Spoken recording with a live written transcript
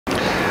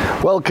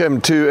Welcome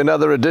to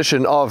another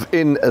edition of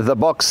In the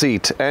Box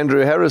Seat.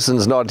 Andrew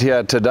Harrison's not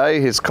here today.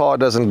 His car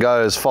doesn't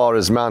go as far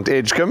as Mount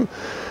Edgecombe,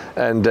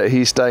 and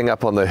he's staying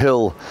up on the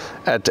hill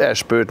at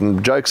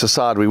Ashburton. Jokes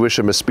aside, we wish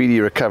him a speedy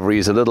recovery.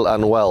 He's a little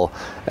unwell,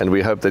 and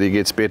we hope that he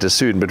gets better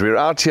soon. But we're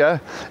out here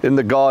in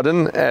the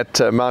garden at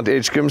Mount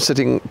Edgecombe,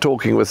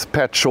 talking with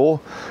Pat Shaw.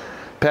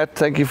 Pat,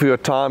 thank you for your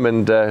time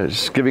and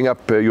just giving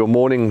up your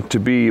morning to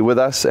be with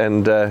us,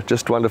 and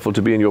just wonderful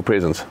to be in your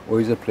presence.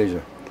 Always a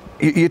pleasure.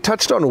 You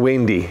touched on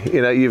Wendy.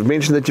 You know, you've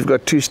mentioned that you've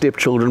got 2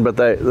 stepchildren, but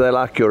they're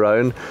like your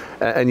own,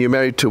 and you're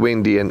married to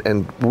Wendy.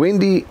 And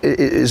Wendy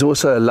is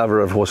also a lover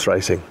of horse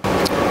racing.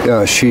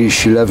 Yeah, she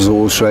loves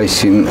horse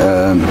racing.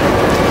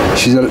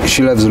 She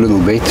loves a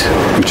little bit,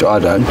 which I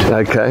don't.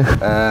 Okay.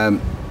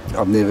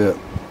 I've never.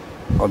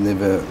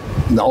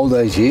 In the old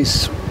days,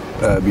 yes,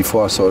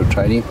 before I started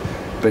training,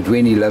 but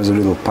Wendy loves a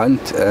little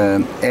punt,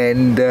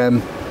 and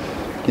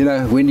you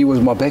know, Wendy was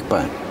my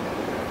backbone.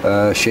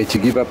 She had to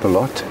give up a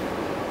lot.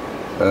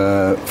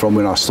 From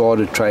when I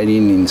started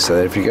training in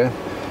South Africa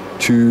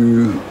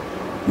to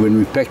when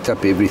we packed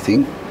up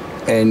everything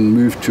and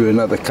moved to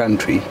another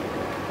country,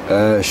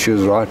 she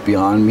was right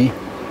behind me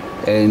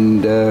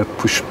and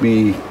pushed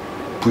me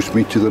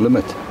to the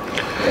limit.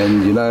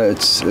 And you know,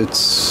 it's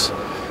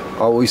I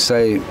always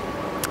say,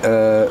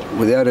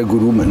 without a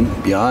good woman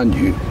behind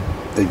you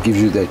that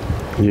gives you that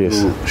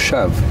little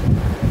shove,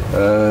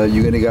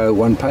 you're going to go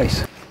one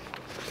pace.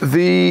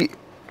 The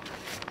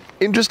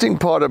interesting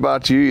part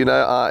about you, you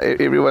know,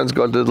 everyone's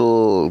got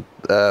little,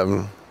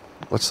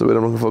 what's the word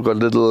I'm looking for? Got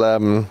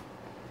little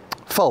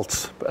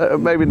faults.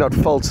 Maybe not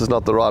faults is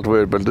not the right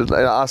word, but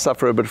I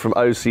suffer a bit from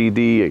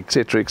OCD,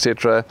 etc.,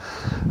 etc.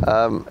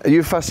 Are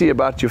you fussy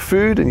about your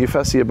food and you're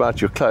fussy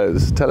about your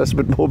clothes? Tell us a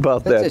bit more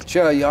about that. That's it,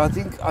 sure. Yeah, I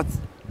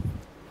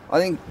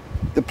think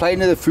the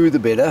plainer the food, the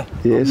better.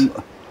 Yes.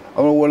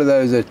 I'm one of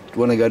those that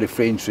want to go to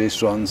French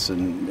restaurants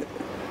and.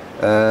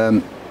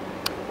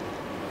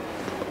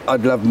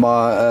 I'd love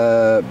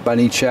my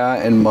bunny chow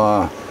and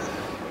my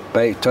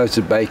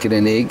toasted bacon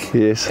and egg,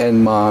 yes,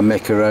 and my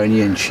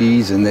macaroni and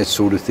cheese and that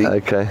sort of thing.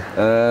 Okay.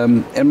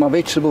 And my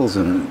vegetables,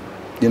 and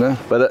you know.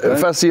 But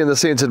fussy in the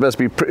sense it must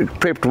be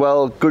prepped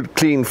well, good,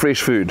 clean,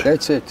 fresh food.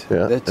 That's it.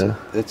 Yeah,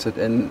 That's it.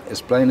 And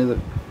as plainer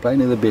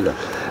the better.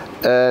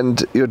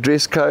 And your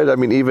dress code, I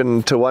mean,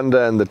 even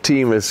Tawanda and the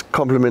team has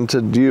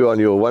complimented you on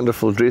your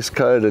wonderful dress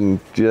code, and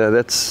you know,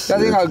 that's. I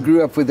think I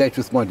grew up with that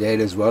with my dad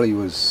as well.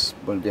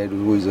 My dad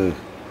was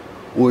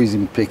always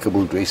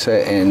impeccable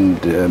dresser, and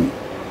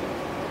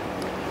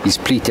his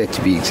pleat had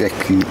to be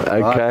exactly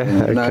right,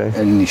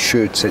 and his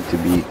shirts had to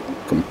be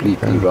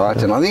completely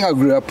right, and I think I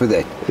grew up with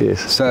that.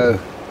 Yes. So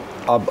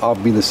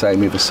I've been the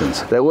same ever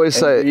since. They always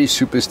say very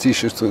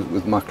superstitious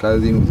with my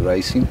clothing, with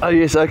racing. Oh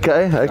yes,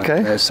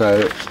 okay. So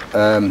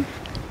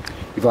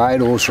if I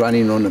had a horse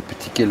running on a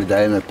particular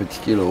day and a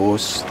particular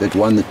horse that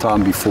won the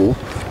time before,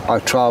 I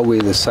try to wear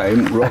the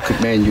same.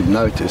 Rocket Man, you'd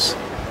notice.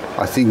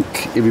 I think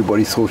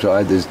everybody thought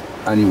I had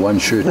only one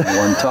shirt and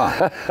one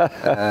tie,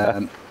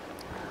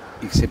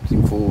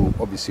 excepting for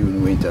obviously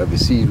when we went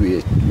overseas, we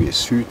had a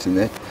suit and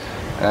that.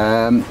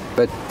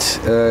 But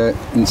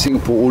in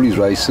Singapore, all these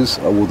races,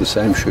 I wore the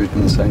same shirt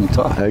and the same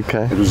tie.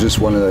 Okay. It was just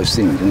one of those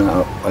things, you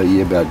know. I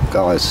hear about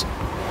guys,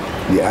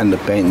 the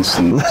underpants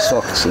and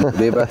socks and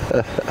whatever,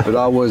 but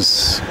I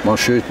was my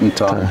shirt and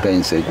tie and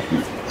pants.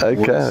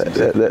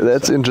 Okay,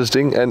 that's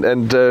interesting.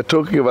 And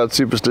talking about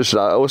superstition,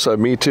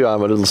 me too,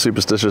 I'm a little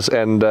superstitious.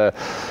 And a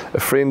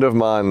friend of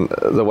mine,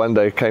 the one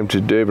day came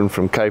to Durban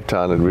from Cape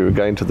Town, and we were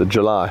going to the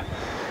July,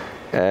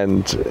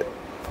 and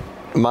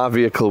my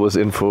vehicle was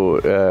in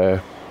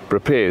for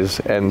repairs,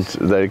 and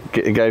they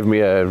gave me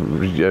a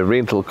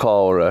rental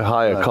car or a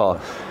hire car,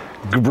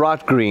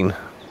 bright green.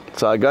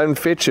 So I go and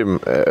fetch him.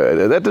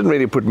 That didn't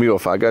really put me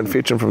off. I go and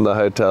fetch him from the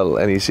hotel,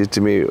 and he said to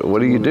me,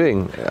 "What are you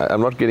doing?" "I'm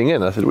not getting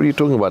in." I said, "What are you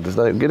talking about? There's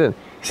nothing, get in."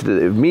 He said,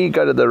 "If me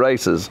go to the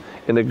races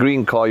in a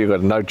green car, you've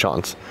got no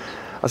chance."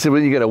 I said,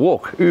 "Well, you're going to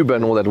walk. Uber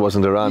and all that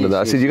wasn't around." Yes,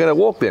 I said, "You're going to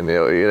walk then.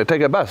 You're going to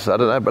take a bus." I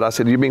don't know. But I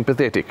said, "You're being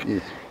pathetic."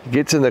 Yes. He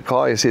gets in the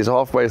car. He says,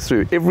 halfway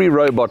through, every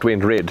robot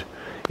went red.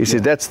 He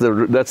said, that's the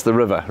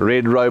river.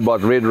 Red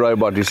robot, red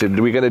robot. He said,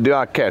 "We're going to do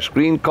our cash.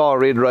 Green car,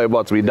 red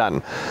robots, we're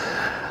done."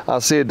 I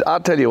said,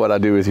 "I'll tell you what I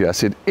do with you." I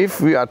said,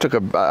 I took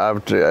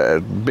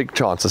a big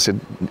chance. I said,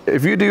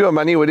 "If you do your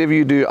money, whatever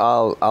you do,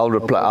 I'll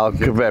reply. I'll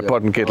give a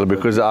pot and kettle,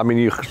 because I mean,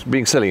 you're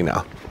being silly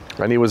now."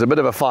 And he was a bit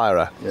of a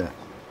firer. Yeah.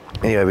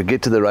 Anyway, we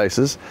get to the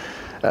races.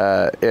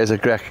 It was a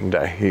cracking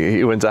day.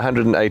 He wins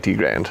 180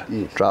 grand.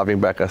 Yes. Driving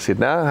back, I said,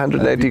 "No,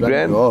 180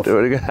 grand."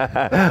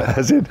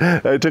 I said,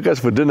 "They took us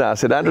for dinner." I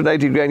said,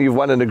 180 grand you've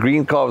won in a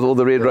green car with all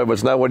the red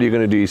robots. Now what are you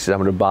going to do? He said, "I'm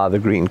going to buy the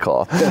green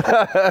car."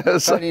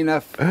 Funny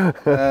enough,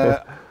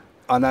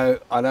 I know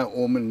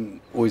Orman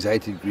always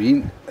hated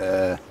green,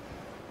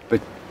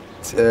 but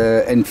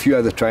and a few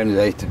other trainers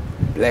hated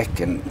black,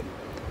 and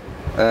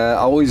I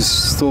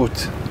always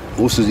thought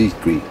horses eat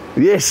green.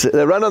 Yes,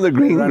 they run on the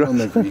green. They run on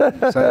the green.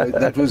 So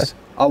that was,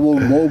 I wore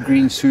more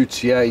green suits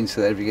here in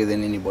South Africa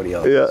than anybody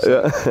else. Yeah,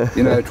 so, yeah.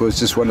 You know, it was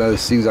just one of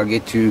those things. I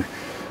get to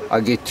I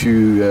get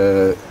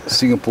to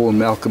Singapore and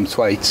Malcolm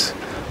Thwaites,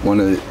 one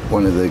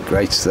of the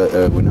greats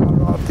that, when I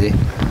arrived there.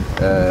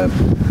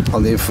 I'll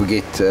never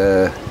forget.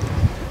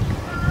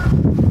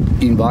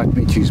 He invited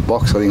me to his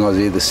box. I think I was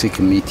there the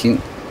second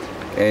meeting,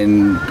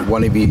 and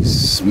one of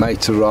his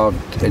mates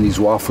arrived, and his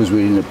wife was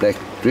wearing a black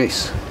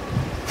dress.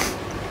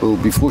 Well,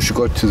 before she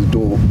got to the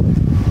door,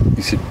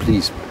 he said,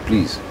 "Please,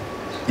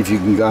 if you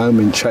can go home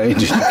and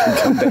change, you can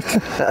come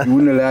back." You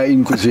wouldn't allow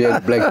in because she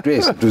had a black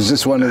dress. It was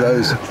just one of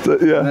those.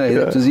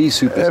 That was his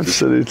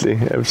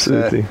superstition.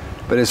 Absolutely.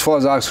 But as far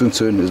as I was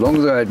concerned, as long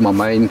as I had my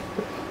mane,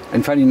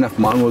 and funny enough,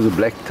 mine was a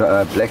black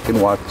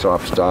and white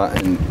stripe star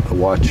and a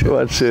white shirt.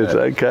 White shirt,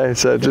 okay.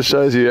 So it just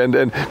shows you. And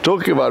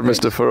talking about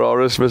Mr.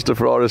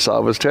 Ferraris, I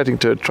was chatting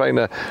to a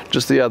trainer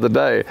just the other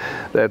day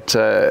that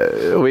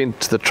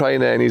the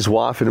trainer and his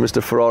wife and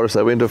Mr. Ferraris,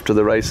 they went off to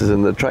the races,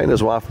 and the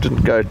trainer's wife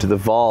didn't go to the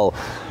Vaal,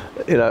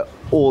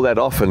 all that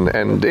often.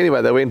 And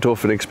anyway, they went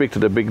off and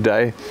expected a big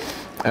day,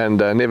 and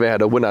never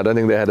had a winner. I don't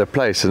think they had a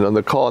place. And on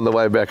the car on the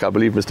way back, I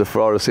believe Mr.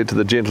 Ferraris said to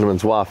the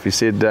gentleman's wife, he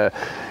said,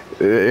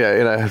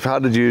 how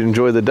did you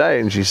enjoy the day?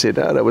 And she said,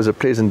 "Oh, that was a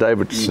pleasant day,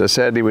 but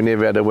sadly we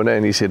never had a winner."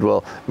 And he said,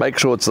 "Well, make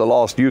sure it's the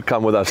last you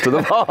come with us to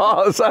the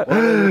bar." So,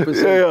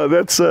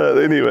 that's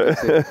anyway.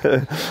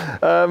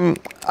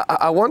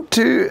 I want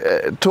to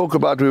talk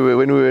about when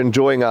we were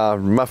enjoying our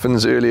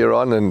muffins earlier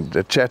on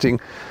and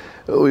chatting.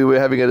 We were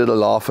having a little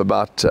laugh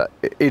about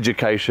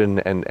education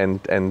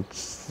and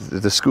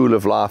the school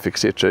of life,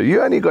 etc.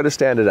 You only got a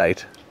standard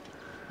 8.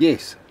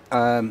 Yes.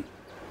 I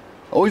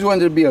always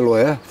wanted to be a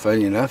lawyer,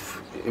 funny enough.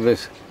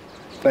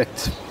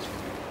 But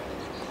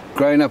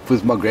growing up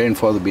with my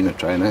grandfather being a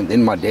trainer, and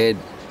then my dad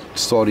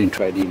started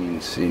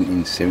trading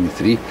in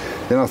 73,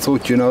 then I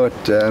thought, you know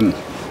what,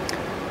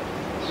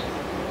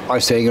 I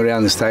was staying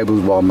around the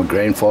stables while my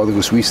grandfather,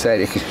 because we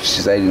stayed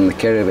in the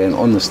caravan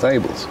on the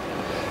stables.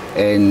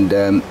 And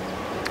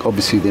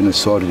obviously then it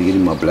started to get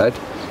in my blood.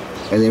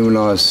 And then when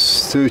I was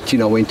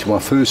 13, I went to my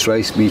first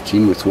race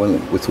meeting with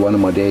one of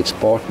my dad's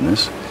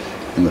partners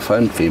in the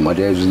fun fair. My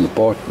dad was in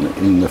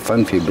the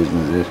fun fair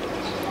business there.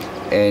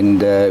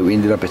 And we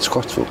ended up at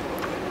Scottsville.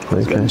 I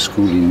was going to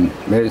school in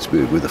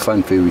Maritzburg with the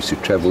fun fair. We used to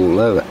travel all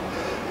over.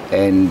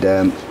 And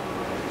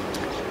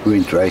we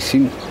went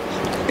racing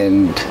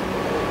and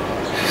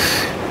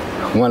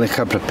won a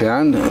couple of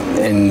pounds.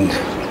 And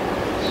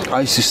I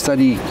used to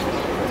study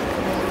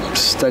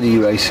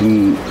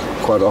racing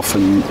quite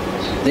often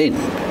then,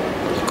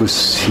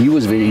 because he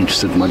was very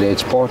interested, my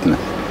dad's partner.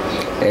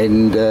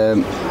 And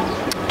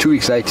 2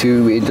 weeks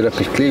later we ended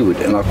up at Clarewood,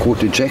 and I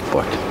caught a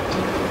jackpot.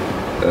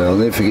 I'll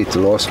never forget, the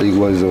last league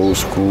was a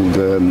horse called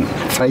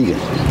Fagan,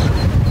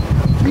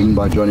 beaten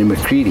by Johnny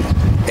McCready.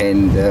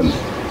 And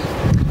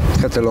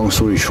cut the long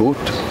story short,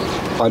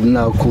 I'd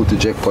now caught the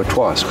jackpot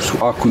twice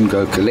because I couldn't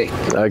go collect.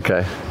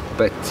 Okay.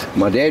 But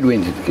my dad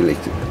went and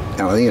collected,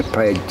 and I think it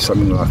paid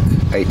something like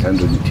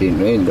 810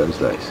 Rand those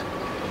days.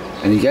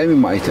 And he gave me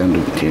my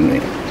 810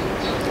 Rand.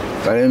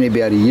 But only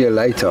about a year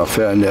later I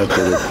found out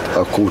that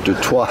I caught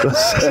it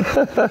twice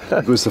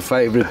because the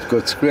favourite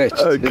got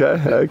scratched.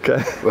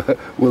 Okay.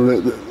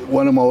 Well,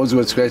 one of my odds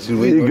got scratched.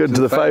 And you got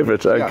to the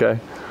favourite, okay.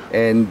 Yeah.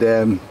 And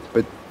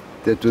but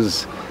that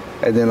was,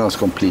 and then I was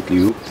completely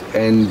hooked.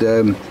 And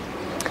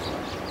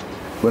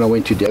when I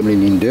went to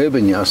Damlin in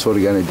Durban, I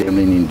started going to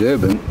Damlin in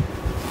Durban.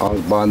 I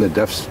was buying the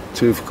Duff's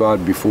turf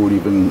card before it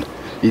even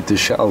hit the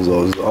shelves.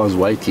 I was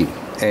waiting,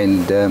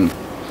 and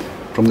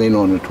from then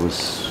on it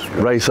was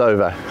race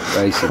over.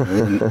 Racing.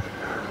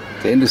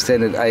 The end of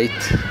standard 8,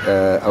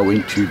 I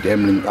went to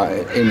Damlin.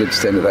 I ended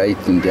standard 8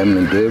 in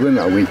Damlin, Durban.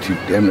 I went to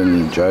Damlin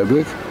in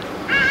Joburg,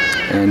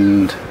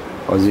 and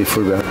I was there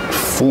for about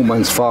 4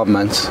 months, 5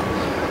 months.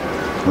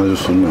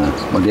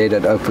 My dad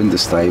had opened the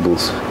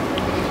stables,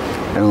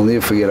 and I'll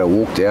never forget, I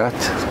walked out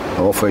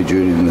halfway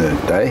during the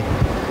day,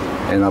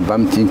 and I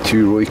bumped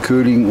into Roy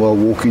Curling while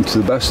walking to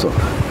the bus stop,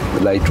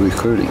 the late Roy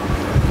Curling.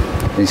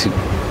 And he said,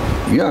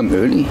 "You're home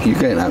early? You're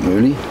going home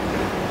early?"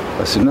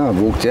 I said, "No, I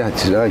walked out." He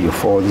said, "Oh, your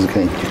father's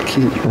going to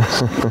kill you."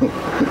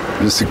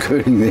 Mr.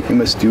 Curling there, he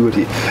must do it.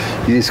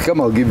 He says, "Come,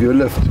 I'll give you a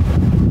lift."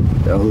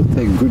 Oh,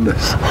 thank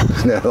goodness.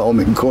 Now I'm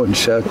in corn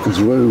shout because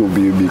Roy will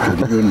be a big,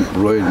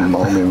 Roy and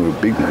my man were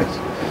big mates.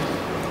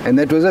 And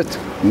that was it.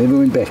 Never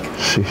went back.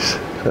 Jeez.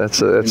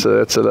 That's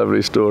a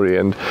lovely story.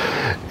 And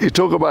you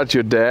talk about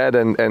your dad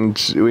and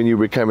when you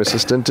became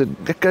assistant.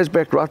 It goes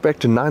back right back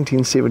to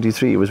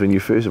 1973 was when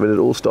it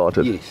all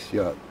started. Yes,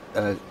 yeah.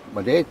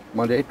 My dad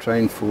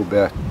trained for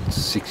about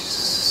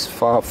 6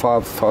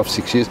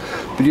 years,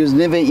 but he was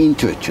never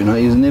into it. He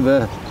was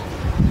never.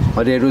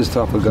 My dad was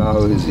the type of guy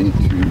who was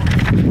into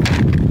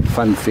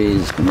fun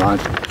fairs,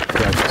 night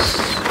clubs,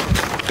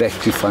 back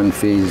to fun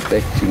fairs,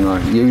 back to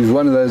night. He was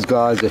one of those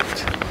guys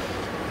that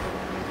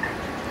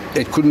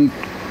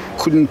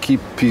couldn't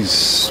keep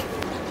his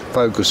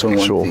focus on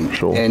one thing.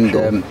 Sure.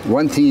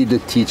 One thing he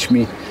did teach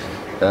me,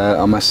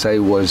 I must say,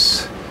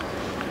 was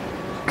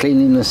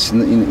cleanliness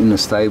in a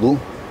stable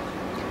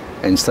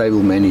and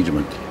stable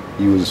management.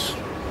 He was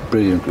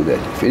brilliant with that.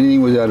 If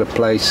anything was out of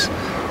place,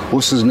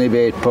 horses never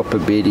had proper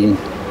bedding.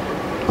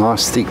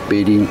 nice thick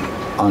bedding,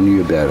 I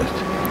knew about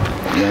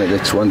it. You know,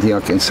 that's one thing I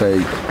can say.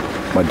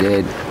 My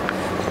dad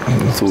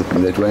thought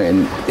me that way,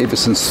 and ever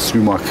since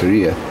through my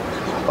career,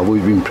 I've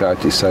always been proud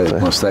to say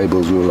that my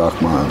stables were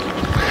like my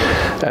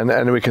own.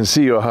 And we can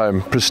see your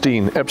home,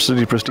 pristine,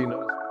 absolutely pristine.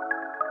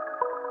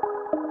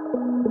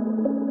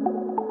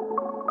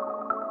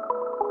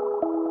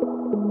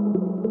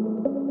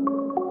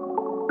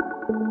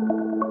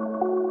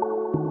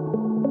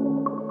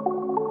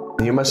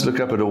 You must look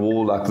up at a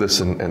wall like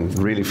this and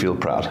really feel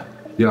proud.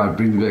 Yeah, it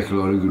brings back a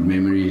lot of good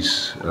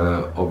memories.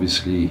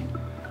 Obviously,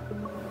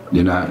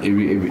 you know,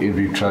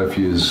 every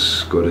trophy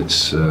has got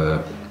its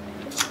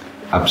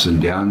ups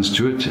and downs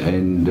to it,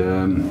 and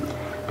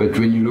but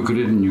when you look at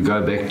it and you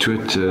go back to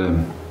it,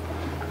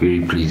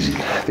 very pleasing.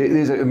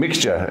 There's a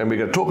mixture, and we're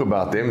going to talk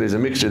about them. There's a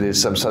mixture.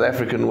 There's some South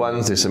African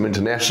ones, there's some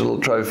international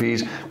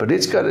trophies, but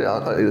let's go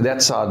to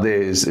that side.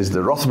 There is the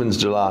Rothmans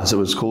July, as it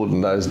was called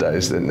in those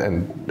days,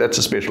 and that's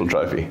a special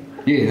trophy.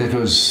 Yeah, that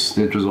was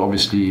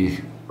obviously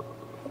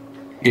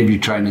every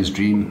trainer's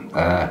dream.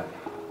 I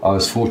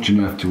was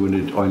fortunate enough to win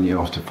it only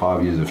after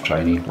 5 years of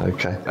training.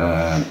 Okay.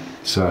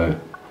 So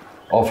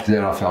after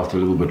that, I felt a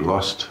little bit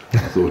lost. I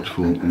thought,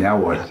 well, now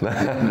what?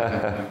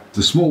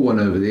 The small one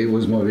over there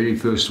was my very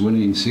first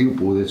win in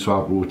Singapore. That's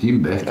why I brought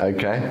him back.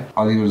 Okay.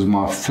 I think it was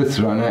my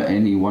 5th runner,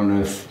 and I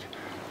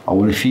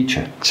won a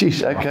feature.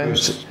 Jeez, okay.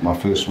 My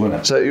first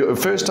winner. So your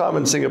first time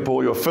in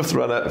Singapore, your 5th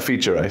runner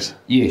feature race?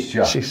 Yes,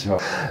 yeah. Jeez.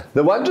 Yeah.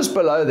 The one just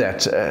below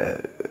that,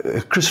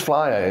 Chris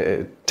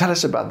Flyer, tell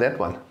us about that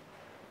one.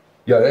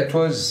 Yeah, that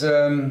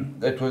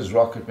was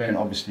Rocket Man.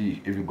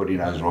 Obviously, everybody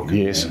knows Rocket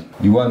Yes. Man.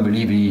 You won't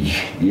believe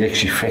he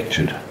actually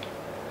fractured.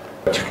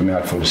 I took him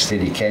out for a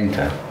steady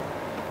canter,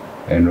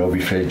 and Robbie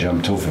Flair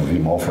jumped off of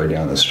him halfway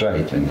down the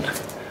straight, and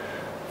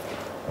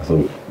I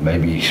thought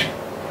maybe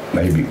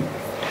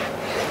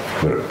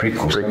for a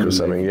prick or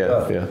something.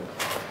 Yeah.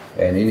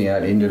 And anyhow,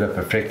 it ended up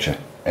a fracture,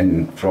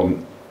 and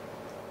from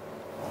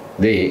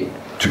there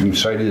took him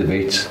straight to the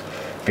vets.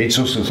 Vets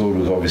also thought it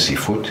was obviously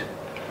foot.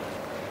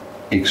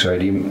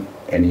 X-rayed him,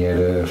 and he had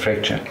a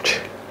fracture.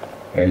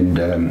 And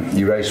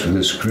he raced with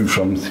a screw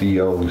from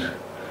 3-year-old,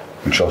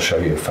 which I'll show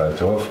you a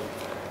photo of.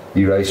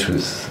 He raced with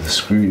the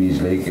screw in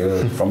his leg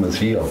from a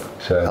 3-year-old.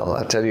 So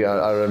I tell you,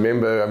 I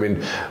remember,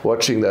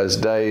 watching those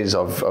days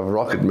of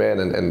Rocket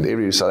Man and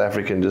every South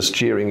African just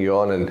cheering you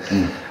on. And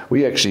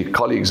we actually,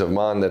 colleagues of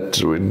mine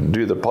that we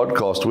do the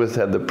podcast with,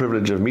 had the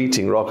privilege of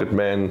meeting Rocket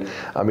Man.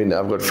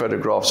 I've got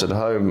photographs at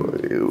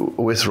home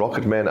with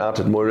Rocket Man out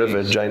at Moore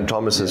River, Jane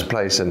Thomas's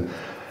place. And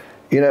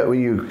you know,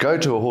 when you go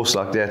to a horse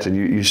like that and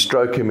you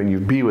stroke him and you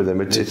be with him,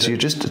 it's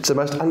the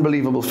most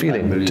unbelievable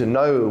feeling to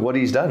know what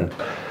he's done.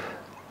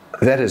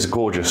 That is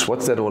gorgeous.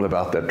 What's that all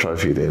about, that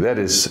trophy there? That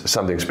is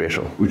something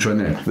special. Which one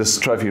there? This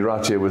trophy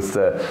right here with...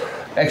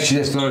 Actually,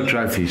 that's not a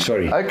trophy,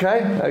 sorry.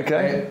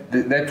 Okay.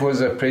 That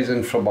was a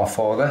present from my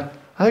father,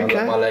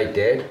 my late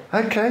dad.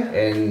 Okay.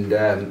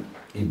 And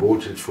he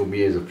bought it for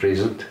me as a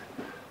present.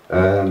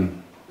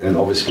 And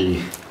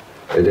obviously,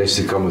 it has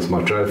to come with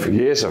my trophy.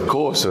 Yes, of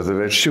course.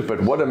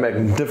 But what a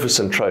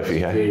magnificent trophy,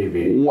 hey? Very,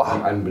 very.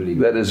 Wow.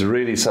 Unbelievable. That is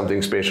really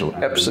something special.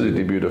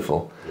 Absolutely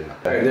beautiful.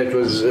 Yeah. And that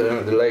was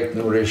the late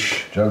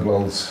Naresh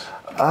Jaglal's.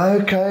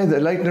 Okay, the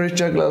late Naresh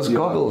Jaglal's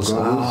goggles.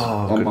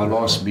 On my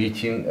last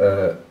meeting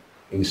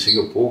in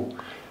Singapore,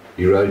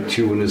 he rode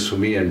 2 winners for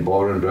me, and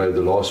Baron rode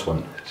the last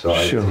one. So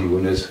I had 3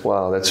 winners.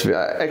 Wow, that's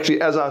actually,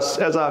 as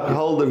I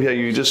hold them here,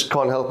 you just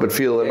can't help but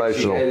feel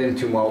emotional. He handed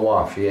them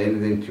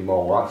to my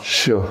wife.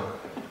 Sure.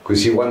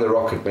 Because he won the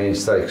Rocket Man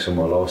Stakes on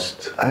my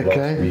last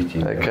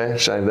meeting. Okay,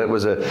 shame. That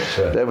was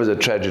a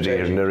tragedy,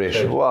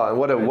 Naresh. Wow,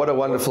 what a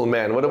wonderful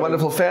man. What a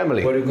wonderful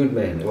family. What a good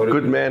man.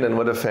 Good man and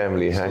what a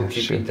family. Still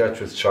keep in touch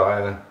with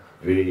Chaya.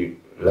 Very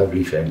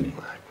lovely family.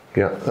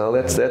 Yeah, well,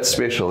 that's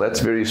special. That's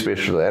very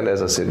special, and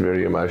as I said,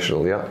 very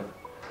emotional. Yeah.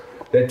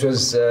 That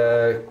was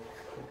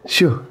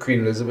sure. Queen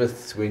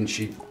Elizabeth when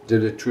she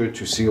did a tour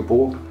to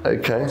Singapore.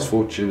 Okay. I was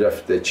fortunate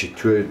enough that she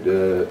toured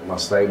my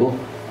stable.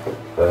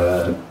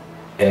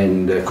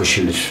 And because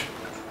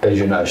as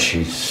you know,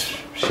 she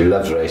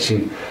loves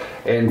racing.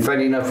 And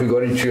funny enough, we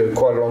got into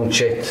quite a long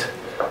chat,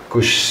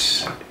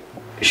 because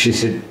she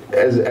said,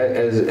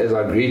 as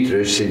I greeted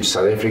her, she said,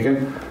 South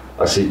African?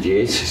 I said,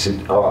 yes. She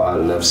said, oh, I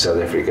love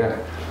South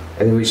Africa.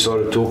 And then we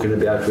started talking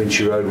about when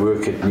she rode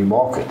work at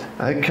Newmarket.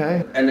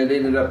 Okay. And it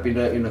ended up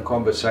in a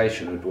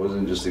conversation. It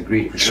wasn't just a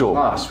greet, which was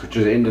nice, which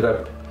ended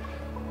up,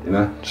 you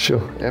know.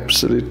 Sure,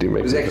 absolutely.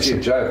 It was actually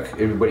a joke.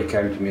 Everybody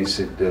came to me and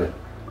said,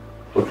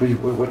 what were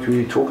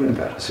you talking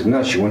about? I said,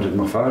 no, she wanted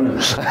my phone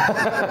number.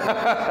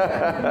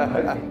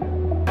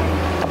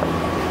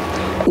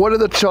 What are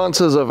the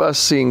chances of us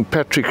seeing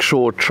Patrick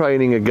Shaw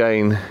training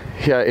again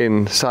here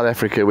in South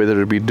Africa,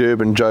 whether it be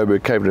Durban,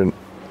 Joburg, Cape Town?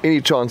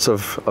 Any chance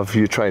of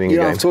you training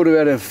again? Yeah, I've thought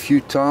about it a few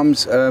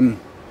times.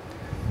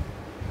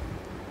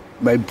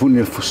 Maybe putting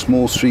a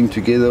small string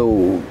together,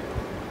 or,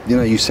 you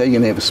know, you say you're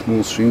going to have a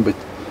small string, but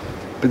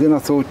then I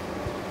thought,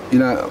 you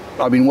know,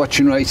 I've been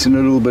watching racing a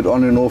little bit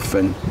on and off,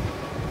 and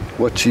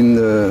watching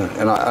I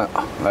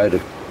had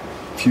a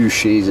few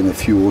shares in a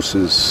few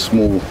horses,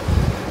 small.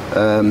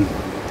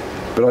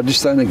 But I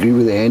just don't agree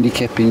with the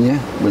handicapping here.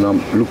 When I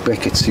look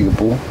back at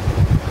Singapore,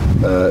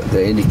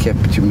 the handicap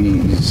to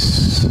me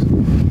is,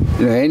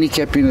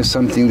 handicapping is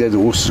something that the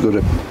horse has got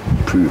to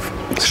prove.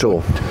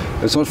 Sure.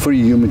 It's not for a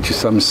human to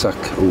thumbsuck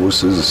a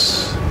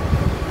horse's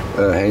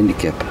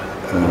handicap.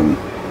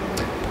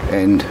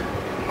 And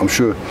I'm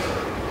sure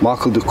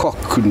Michael de Kock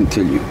couldn't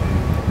tell you.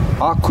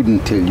 I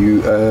couldn't tell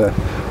you.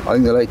 I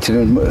think the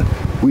Lieutenant,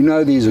 we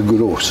know there's a good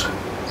horse,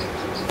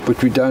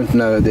 but we don't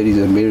know that he's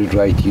a merit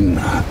rating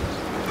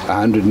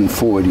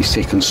 104 at his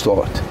second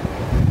start.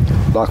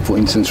 Like for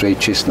instance Red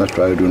Chestnut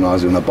Road when I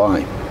was going to buy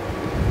him.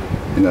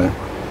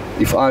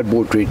 If I had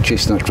bought Red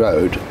Chestnut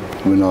Road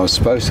when I was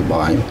supposed to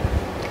buy him,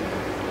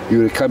 he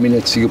would have come in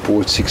at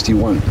Singapore at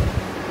 61.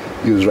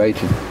 He was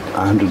rated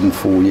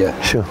 104, yeah.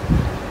 Sure.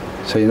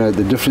 So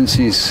the difference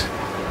is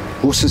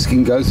horses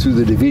can go through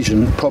the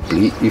division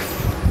properly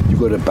if you've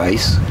got a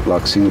base,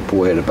 like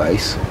Singapore had a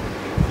base,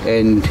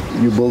 and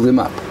you build them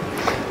up.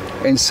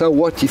 And so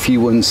what if he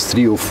wins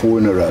 3 or 4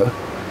 in a row?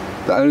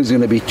 The owner's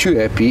going to be too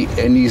happy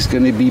and he's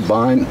going to be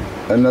buying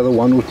another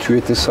 1 or 2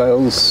 at the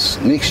sales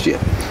next year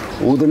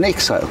or the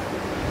next sale.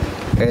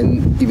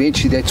 And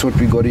eventually that's what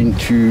we got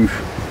into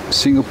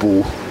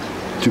Singapore,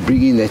 to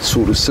bring in that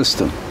sort of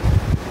system.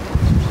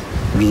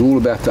 It was all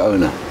about the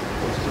owner.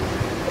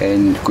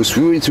 And because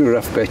we went through a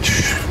rough patch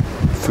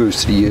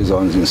first 3 years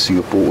I was in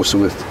Singapore, also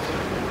with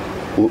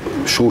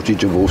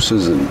shortage of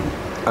horses and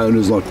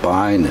owners not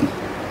buying,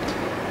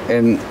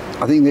 and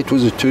I think that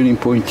was a turning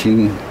point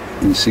in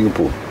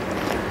Singapore.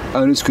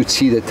 Owners could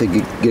see that they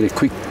could get a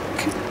quick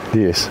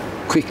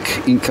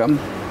income,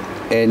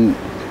 and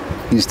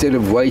instead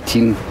of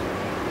waiting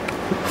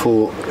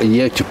for a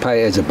year to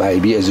pay as a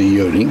baby, as a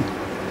yearling,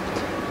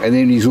 and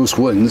then his horse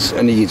wins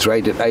and he gets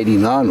rated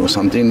 89 or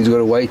something, he's got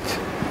to wait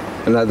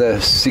another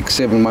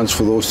 6-7 months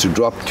for the horse to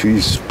drop to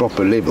his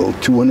proper level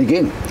to win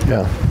again.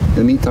 Yeah. In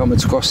the meantime,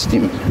 it's cost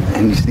him,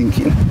 and he's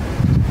thinking,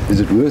 is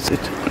it worth it?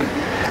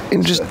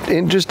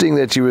 Interesting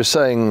that you were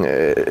saying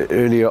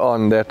earlier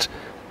on that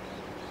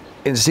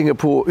in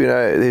Singapore,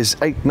 there's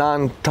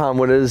 8-9 time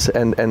winners,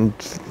 and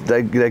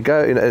they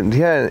go, and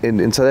here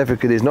in South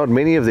Africa, there's not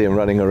many of them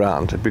running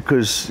around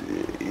because,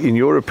 in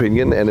your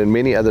opinion, and in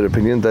many other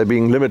opinions, they're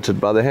being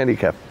limited by the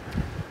handicap.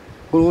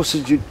 Well,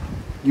 horses, you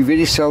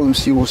very seldom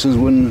see horses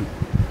win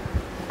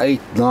 8,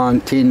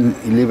 9, 10,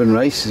 11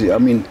 races. I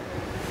mean,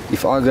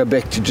 if I go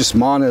back to just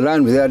mine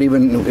alone, without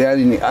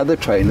any other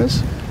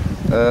trainers,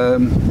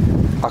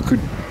 I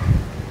could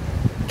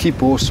keep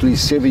a horse till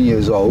he's 7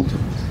 years old,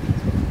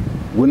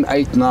 win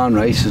 8, 9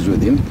 races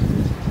with him,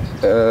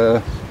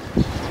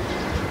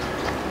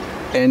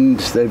 and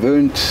they've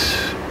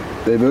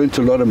earned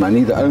a lot of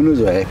money. The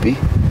owners are happy,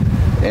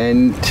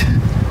 and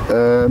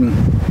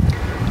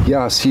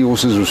I see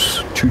horses with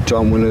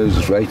 2-time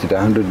winners rated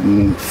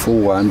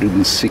 104,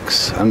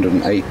 106,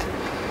 108.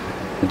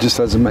 It just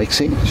doesn't make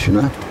sense,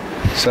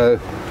 So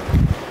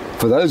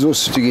for those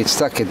horses to get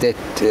stuck at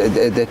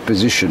that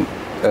position,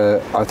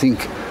 I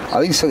think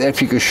South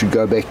Africa should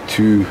go back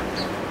to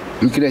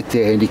looking at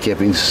their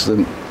handicapping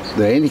system.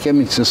 The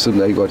handicapping system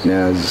they got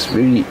now is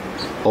very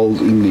old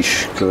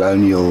English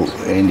colonial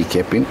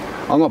handicapping.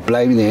 I'm not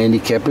blaming the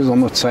handicappers, I'm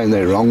not saying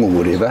they're wrong or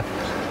whatever,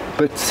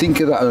 but think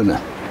of the owner.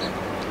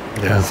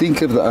 Yeah.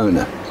 Think of the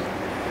owner.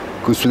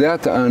 Because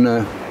without the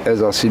owner,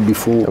 as I said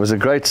before, it was a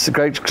great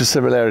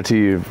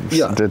similarity.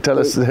 To tell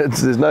us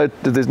there's no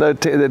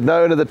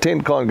owner, the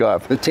tent can't go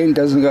up. The tent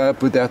doesn't go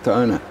up without the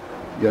owner.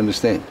 You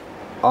understand?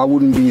 I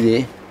wouldn't be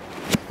there.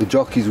 The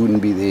jockeys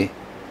wouldn't be there.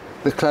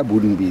 The club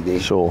wouldn't be there.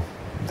 Sure.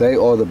 They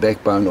are the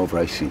backbone of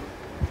racing.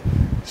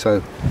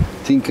 So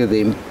think of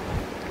them.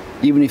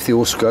 Even if the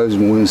horse goes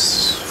and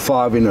wins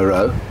 5 in a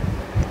row,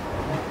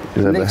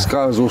 the next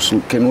guy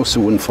can also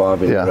win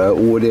 5 in a row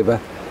or whatever.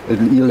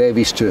 He'll have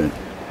his turn.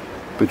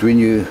 But when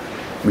you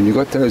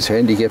got those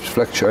handicaps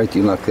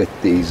fluctuating like that,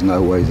 there's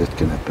no way that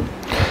can happen.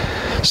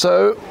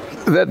 So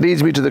that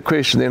leads me to the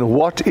question then: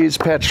 what is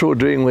Pat Shaw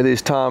doing with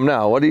his time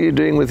now? What are you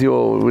doing with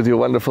your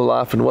wonderful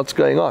life, and what's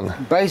going on?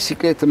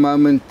 Basically, at the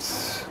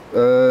moment,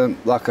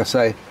 like I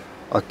say,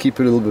 I keep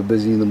a little bit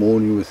busy in the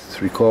morning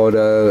with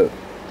Ricardo.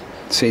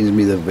 Sends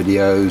me the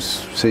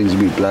videos, sends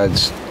me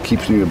bloods,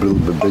 keeps me a little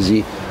bit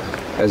busy.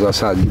 As I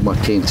say, I give my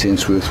 10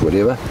 cents worth,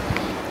 whatever.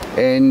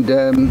 And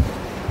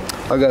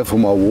I go for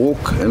my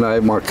walk, and I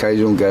have my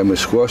occasional game of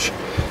squash.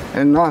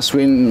 And nice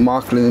when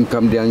Michael and them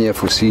come down here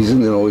for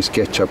season, then I always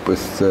catch up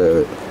with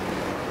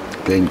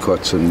Glenn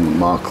Kotz and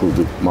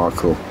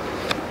Michael.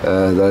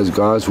 Those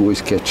guys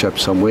always catch up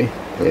somewhere.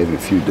 They have a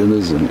few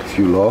dinners and a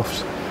few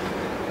laughs.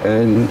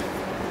 And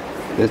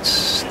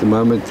that's the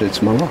moment,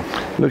 that's my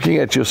life. Looking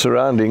at your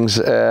surroundings,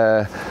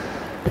 I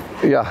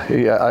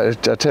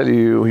tell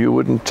you, you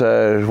wouldn't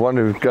want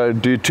to go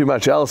do too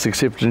much else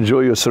except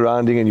enjoy your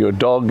surrounding and your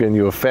dog and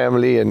your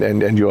family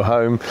and your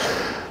home.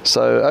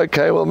 So,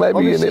 okay, well, maybe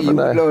obviously, you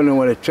never know. I don't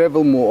want to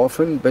travel more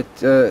often, but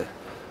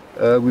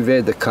we've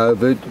had the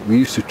COVID. We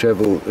used to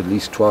travel at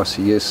least twice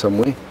a year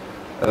somewhere,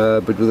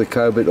 but with the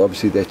COVID,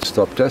 obviously that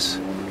stopped us.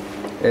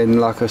 And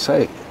like I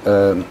say,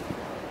 the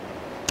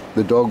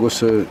dog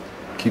also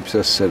keeps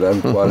us at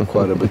home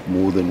quite a bit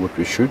more than what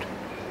we should.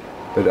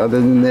 But other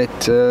than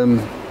that,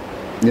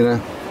 you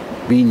know,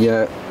 being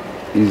here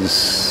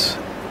it's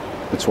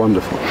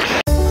wonderful.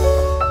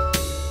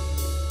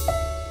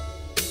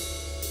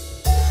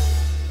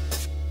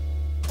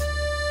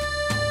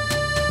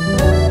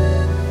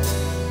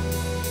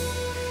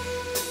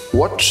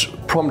 What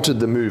prompted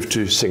the move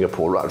to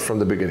Singapore right from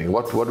the beginning?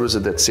 What was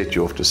it that set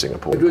you off to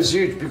Singapore? It was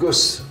huge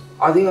because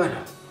I think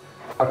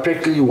I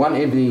practically won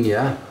everything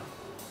here,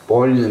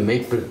 barring the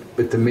Met,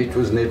 but the Met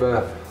was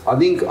never. I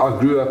think I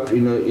grew up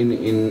in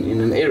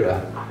an era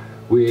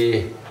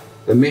where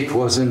the Met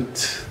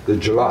wasn't the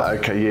July.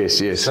 Okay, yes,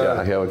 So,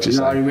 yeah, I hear what you're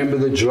saying. I remember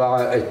the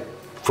July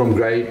from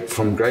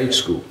grade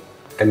school,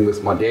 and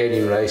with my dad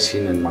in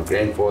racing and my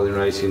grandfather in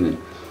racing, and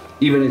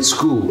even at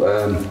school.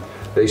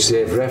 They used to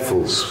have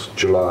raffles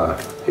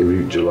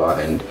every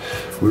July, and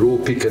we'd all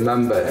pick a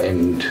number,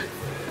 and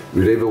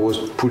whoever was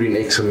put in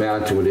X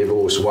amount and whatever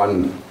was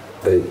won,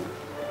 they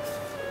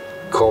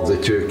carved the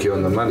turkey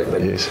on the Monday.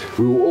 But yes.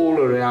 We were all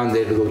around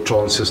that little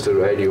transistor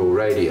radio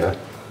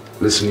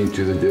listening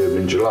to the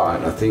Durban July,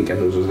 and it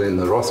was then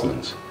the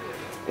Rothmans.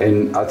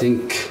 And I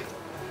think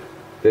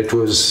that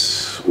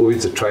was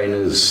always the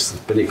trainer's,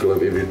 the pinnacle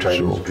of every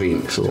trainer's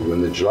dream, to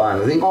win the July.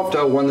 And I think after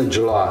I won the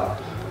July,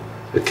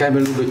 it came a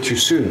little bit too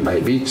soon,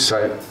 maybe.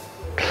 So.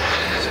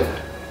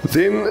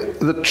 Then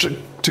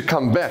to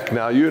come back.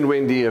 Now, you and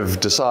Wendy have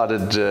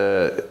decided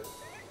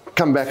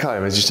come back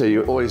home. As you say,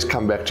 you always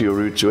come back to your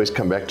roots. You always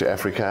come back to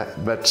Africa.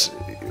 But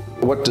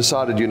what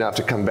decided you now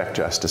to come back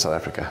to us, to South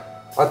Africa?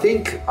 I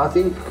think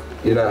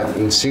you know,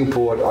 in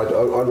Singapore,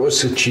 I'd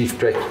also achieved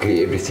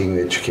practically everything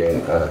that you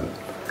can.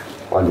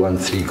 I'd won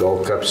 3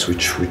 Gold Cups,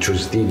 which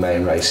was the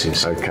main race in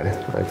Singapore.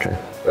 Okay.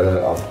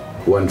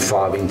 I've won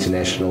 5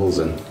 internationals,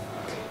 and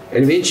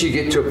eventually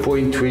you get to a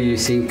point where you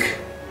think,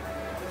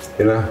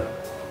 you know,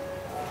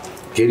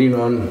 getting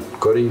on,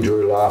 got to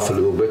enjoy life a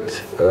little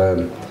bit.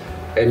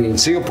 And in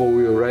Singapore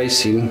we were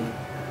racing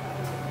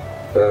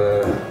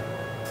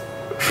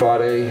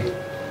Friday,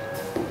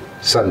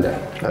 Sunday.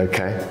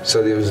 Okay.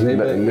 So there was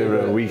never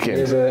a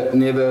weekend.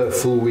 Never a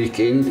full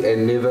weekend,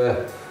 and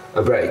never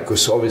a break,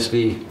 because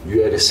obviously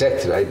you had a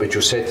Saturday, but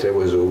your Saturday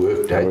was a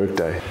work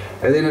day.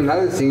 And then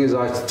another thing is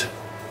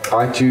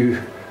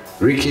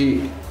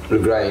Ricky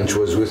LaGrange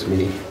was with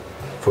me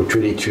for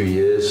 22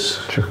 years.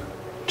 Sure.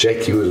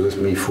 Jackie was with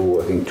me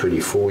for, I think,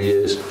 24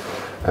 years,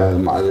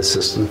 my other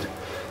assistant.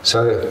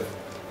 So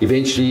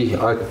eventually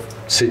I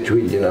said to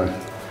him, you know,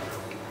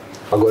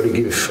 I got to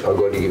give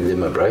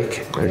them a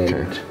break.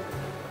 Okay.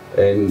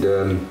 And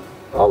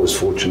I was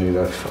fortunate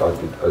enough, I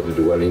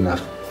did well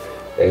enough,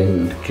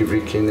 and give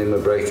Ricky and them a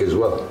break as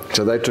well.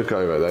 So they took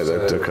over, they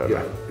took over.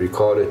 Yeah,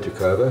 Ricardo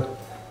took over,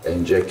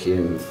 and Jackie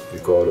and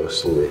Ricardo are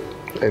still there.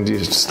 And you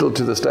still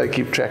to this day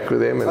keep track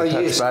with them and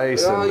touch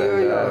base? I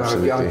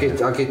get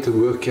the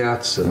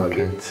workouts, and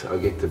I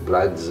get the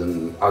bloods,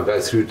 and I go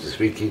through to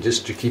Ricky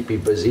just to keep me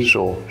busy.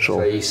 Sure. So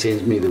he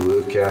sends me the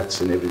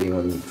workouts and everything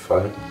on the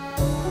phone.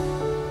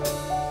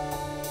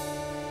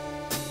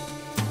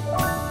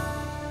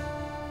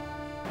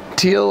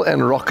 Teal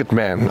and Rocket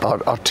Man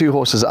are 2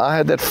 horses. I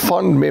had that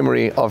fond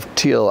memory of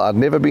Teal. I'd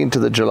never been to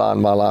the July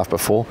in my life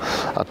before.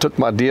 I took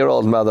my dear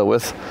old mother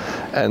with,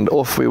 and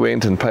off we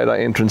went and paid our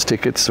entrance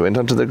tickets, went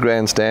onto the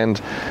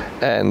grandstand,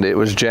 and it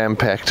was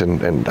jam-packed.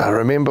 And I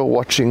remember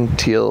watching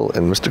Teal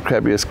in Mr.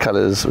 Crabbe's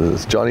colours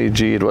with Johnny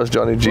G. It was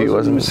Johnny G,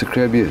 wasn't it? Mr.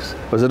 Crabbe's.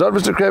 Was it not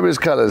Mr. Crabbe's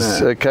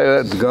colours? No,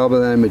 okay. the guy by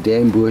the name of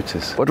Dan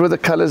Boertes. What were the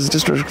colours?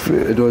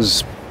 It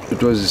was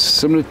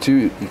similar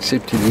to,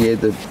 except he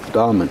had the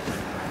diamond.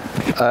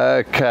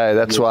 Okay,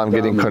 that's why I'm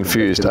getting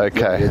confused.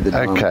 Okay.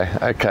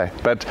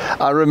 But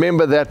I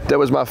remember that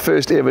was my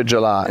first ever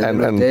July.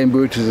 And Dan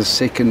Boertes was the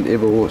second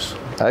ever horse.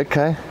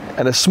 Okay,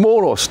 and a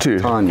small horse too.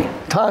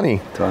 Tiny.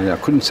 I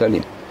couldn't sell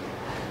him.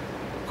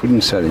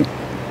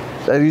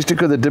 They used to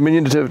call the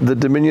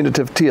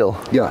diminutive Teal.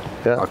 Yeah.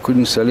 I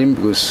couldn't sell him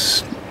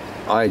because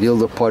I had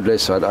Hilda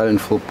Podless, I'd owned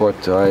Full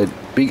Pot, I had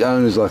big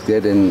owners like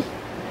that, and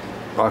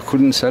I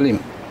couldn't sell him.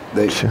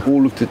 They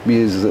all looked at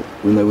me as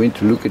when they went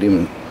to look at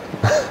him.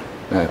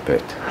 No,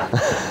 Pat,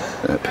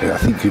 I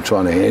think you're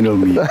trying to handle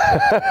me.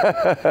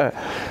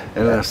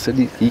 And I said,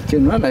 he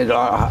can run. I'd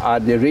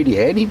already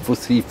had him for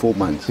 3-4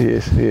 months.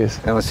 Yes.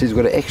 And I said, he's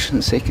got an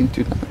action second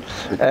to none.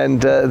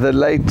 And the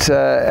late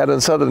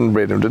Alan Sutherland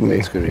bred him, didn't he?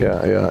 That's correct.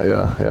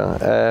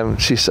 Yeah.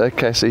 She's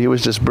okay, so he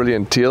was just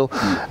brilliant, Teal.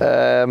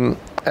 And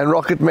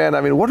Rocket Man,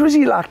 I mean, what was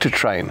he like to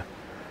train?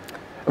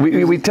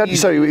 We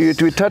touched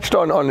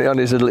on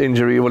his little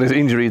injury, his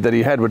injury that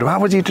he had, but how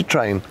was he to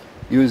train?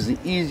 He was the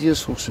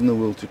easiest horse in the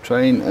world to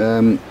train.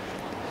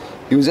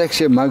 He was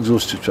actually a mug's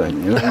horse to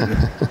train, you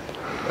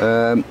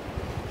know.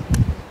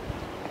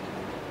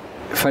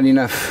 Funny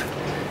enough,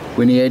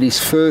 when he had his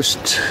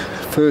first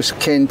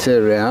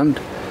canter round,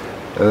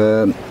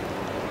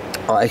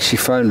 I actually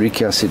phoned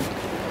Ricky. I said,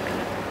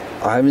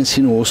 I haven't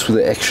seen a horse with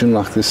an action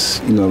like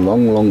this in a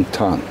long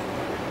time.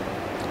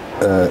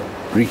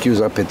 Ricky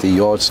was up at the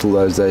yard still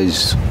those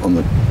days on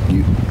the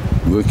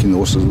working the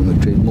horses on the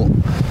treadmill,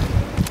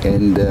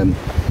 and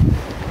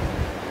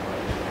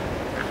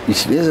he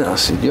said, "Yes." I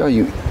said, "Yeah."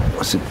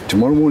 I said,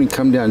 "Tomorrow morning,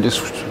 come down."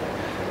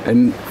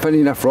 And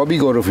funny enough, Robbie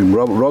got off him.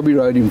 Robbie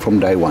rode him from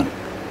day one.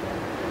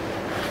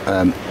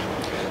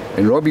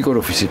 And Robbie got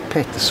off. He said,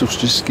 "Pat, this horse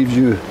just gives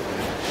you.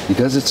 He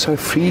does it so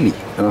freely."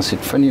 And I said,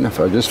 "Funny enough,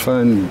 I just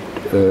phoned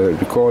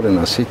Ricardo and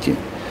I said to him,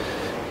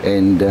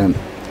 and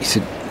he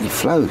said he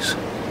flows."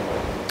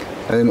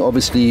 And then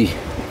obviously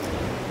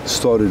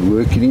started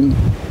working him.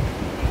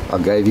 I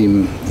gave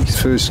him his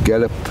first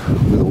gallop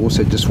with the horse.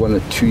 I just won a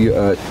two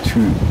out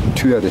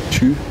of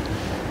two.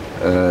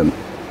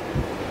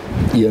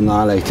 He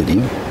annihilated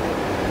him.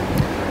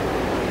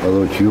 I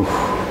thought, "You."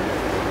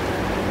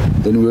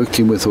 Then worked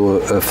him with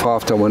a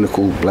 5-time winner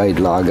called Blade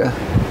Lager.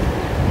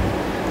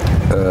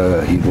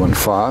 He'd won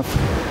 5.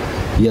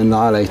 He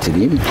annihilated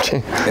him,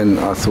 and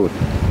I thought.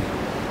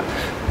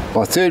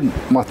 My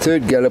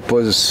third gallop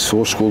was a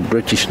horse called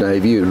British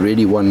Navy. It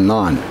already won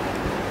 9.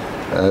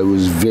 It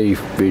was very,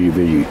 very,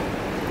 very,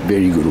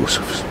 very good horse.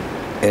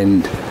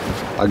 And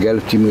I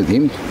galloped him with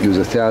him. He was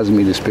a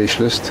 1,000-metre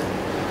specialist.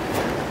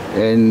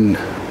 And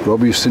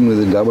Robbie was sitting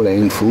with a double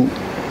handful.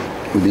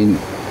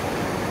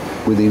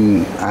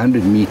 Within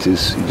 100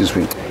 metres, he just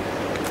went,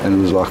 and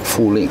it was like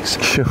 4 lengths.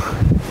 Sure.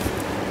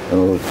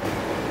 And I thought,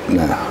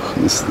 no,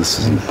 this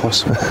is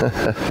impossible.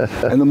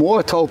 And the more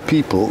I told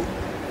people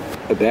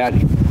about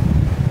him,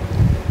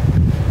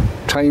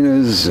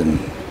 trainers and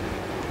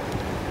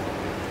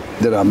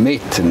that I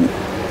met and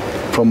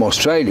from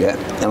Australia,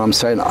 and I'm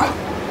saying,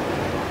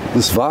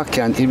 this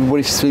Viscount,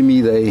 everybody's telling me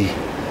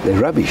they're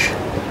rubbish.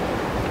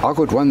 I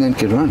got one that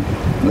can run.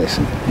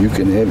 Listen, you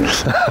can have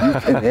it. You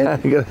can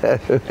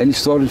have it. And he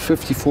started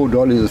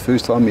 $54 the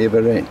first time he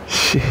ever ran.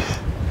 Jeez.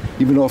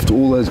 Even after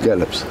all those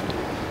gallops.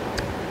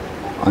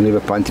 I never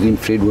punted him.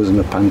 Fred wasn't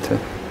a punter.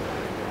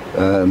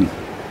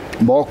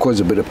 Mark was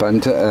a bit of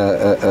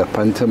a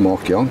punter,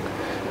 Mark Young.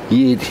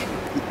 He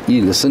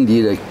listened, he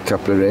had a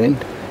couple of rand.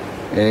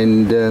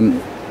 And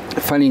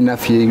funny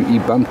enough, he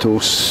bumped a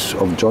horse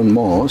of John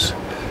Ma's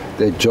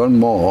that John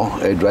Ma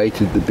had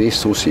rated the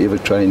best horse he ever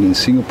trained in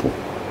Singapore.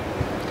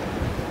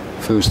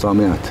 First time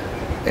out.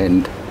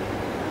 And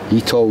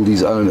he told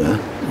his owner,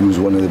 who was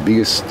one of the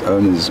biggest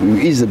owners, who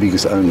is the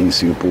biggest owner in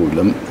Singapore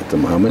at the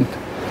moment,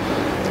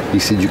 he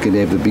said, "You can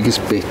have the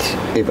biggest bet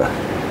ever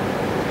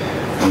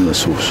on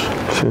this horse."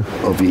 Sure.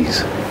 Of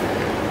his.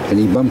 And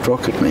he bumped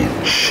Rocket Man.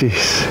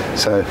 Jeez.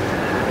 So,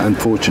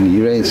 unfortunately,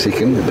 he ran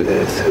second, but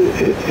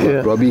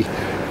yeah. Robbie,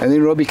 and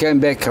then Robbie came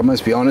back. I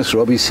must be honest,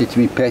 Robbie said to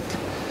me, "Pat,"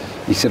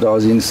 he said, "I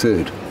was in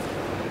third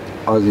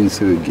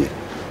gear."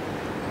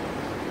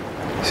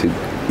 He said,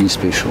 "He's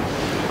special."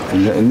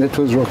 And that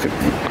was Rocket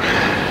Man.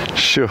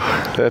 Sure.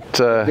 That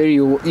very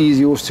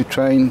easy horse to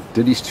train.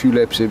 Did his 2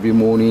 laps every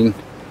morning.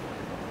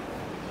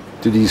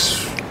 Did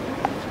his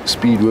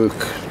speed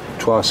work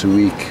twice a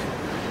week.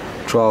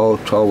 Trial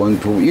 1,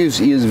 2.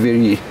 He was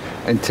very,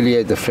 until he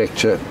had the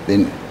fracture.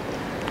 Then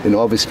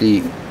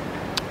obviously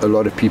a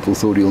lot of people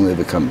thought he'll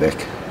never come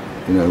back.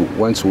 You know,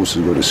 once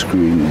horses got a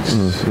screw in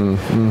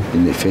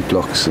their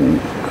fetlocks and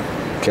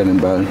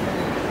cannonbone.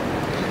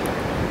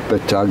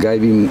 But I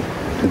gave him,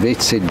 the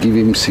vet said give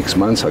him 6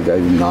 months. I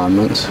gave him 9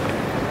 months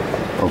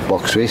of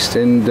box rest,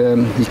 and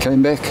he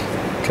came back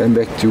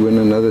to win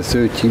another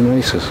 13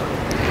 races.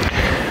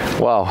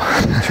 Wow.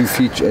 2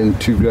 feature and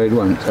 2 grade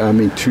 1.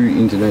 2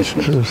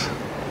 internationals.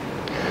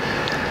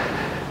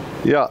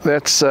 Yeah,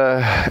 that's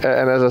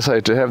and as I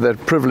say, to have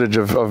that privilege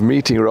of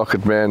meeting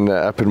Rocket Man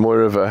up in Moy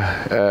River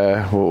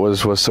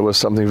was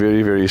something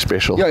very, very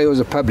special. Yeah, he was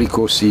a public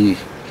horse. In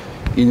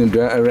and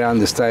around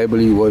the stable,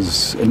 he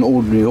was an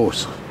ordinary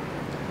horse.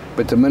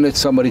 But the minute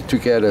somebody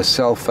took out a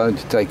cell phone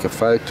to take a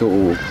photo,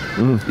 or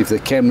if the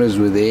cameras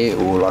were there,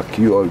 or like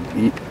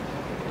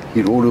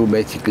he'd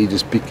automatically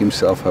just pick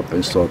himself up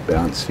and start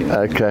bouncing.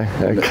 Okay.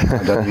 I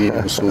don't know if you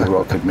ever saw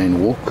Rocket Man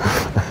walk,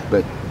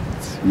 but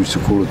we used to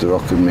call it the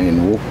Rocket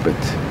Man walk,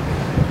 but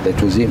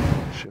that was him.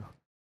 Sure.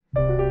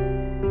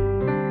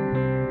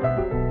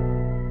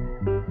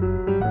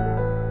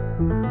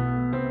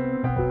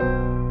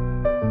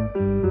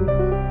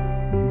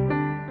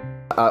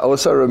 I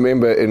also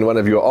remember in one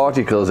of your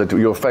articles that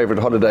your favorite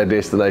holiday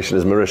destination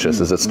is Mauritius.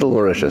 Is it still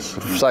Mauritius?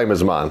 Same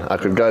as mine. I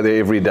could go there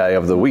every day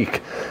of the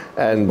week.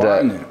 And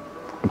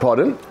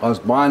pardon? I was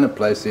buying a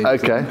place there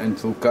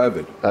until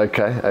COVID.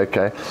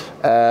 Okay.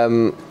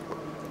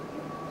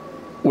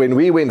 When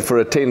we went for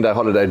a 10-day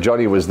holiday,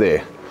 Johnny was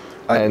there.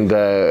 And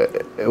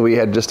we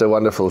had just a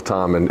wonderful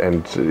time,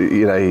 and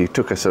you know, he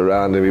took us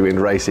around and we went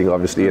racing,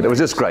 obviously, and it was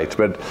just great.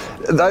 But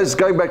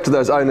going back to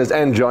those owners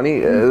and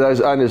Johnny,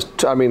 those owners,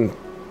 I mean,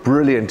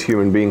 brilliant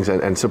human beings,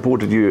 and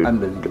supported you.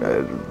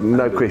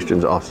 No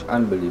questions asked.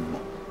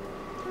 Unbelievable.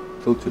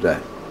 Till today.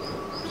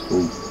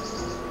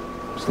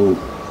 Still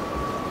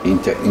in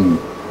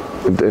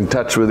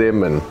touch with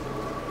them, and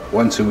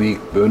once a week.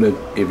 Bernard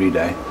every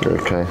day.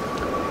 Okay.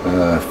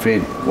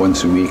 Fred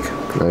once a week.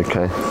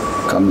 Okay.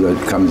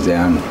 Comes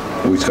down,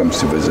 always comes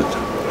to visit.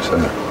 So.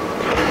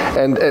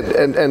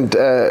 And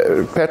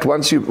Pat,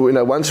 once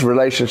once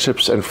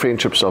relationships and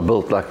friendships are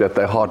built like that,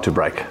 they're hard to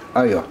break.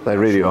 Oh yeah, they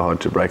really are hard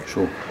to break.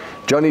 Sure.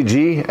 Johnny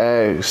G,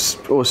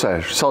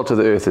 also salt to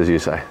the earth, as you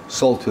say.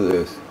 Salt to the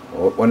earth.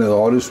 One of the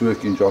hardest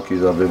working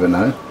jockeys I've ever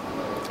known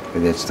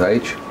at that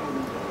stage.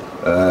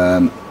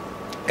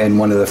 And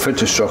one of the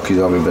fittest jockeys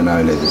I've ever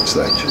known at that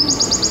stage.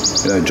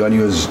 You know, Johnny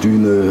was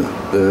doing the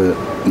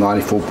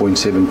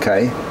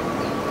 94.7k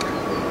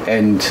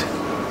and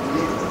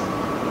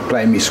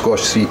playing me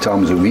squash 3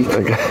 times a week.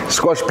 Okay.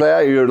 Squash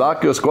player, you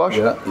like your squash?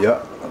 Yeah,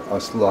 I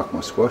still like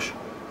my squash.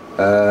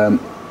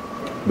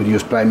 But he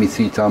was playing me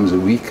 3 times a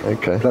week,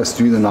 okay. Plus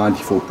doing the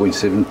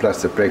 94.7,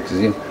 plus the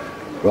practicing,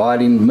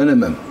 riding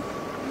minimum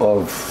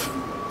of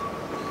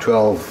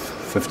 12,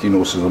 15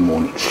 horses a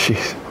morning.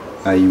 Jeez.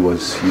 He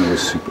was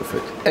super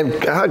fit. And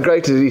how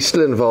great is he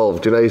still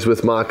involved? You know, he's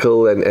with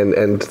Michael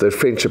and the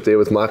friendship there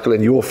with Michael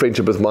and your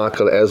friendship with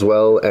Michael as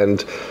well.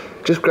 And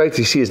just great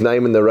to see his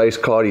name in the race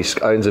card. He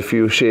owns a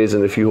few shares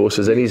in a few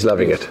horses and he's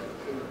loving it.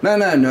 No.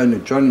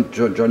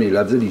 Johnny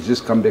loves it. He's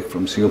just come back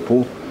from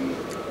Singapore.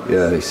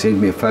 Yeah, he sent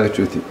me a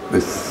photo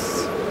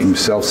with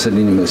himself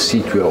sitting in a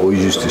seat where I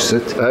always used to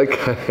sit.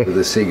 Okay. With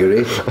a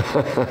cigarette.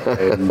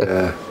 And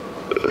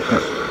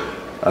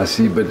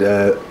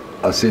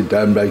I said,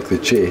 don't break the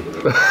chair,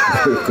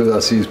 because I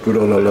see he's put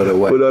on a lot of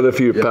weight. Put on a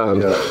few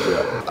pounds.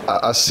 Yeah.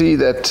 I see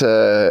that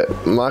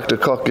Mark de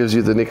Kock gives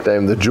you the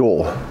nickname the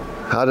Jaw.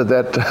 How did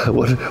that?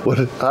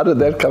 How did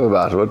that come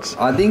about?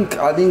 I think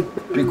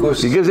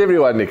because he gives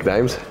everyone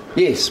nicknames.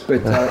 Yes,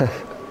 but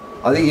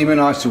I think him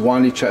and I used to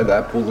wind each other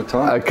up all the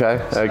time.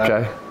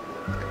 Okay.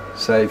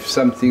 So if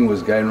something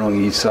was going wrong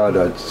his side,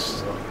 I'd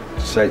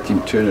say to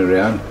him, turn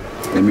around,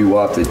 let me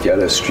wipe that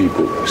yellow streak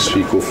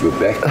off your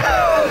back.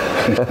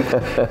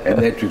 And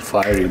that would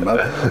fire him up.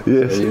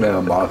 Yes. So, you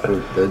know,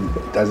 Michael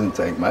doesn't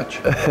take much.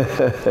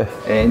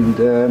 And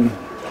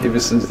ever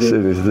since then...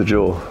 So it's the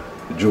Jaw.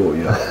 The Jaw,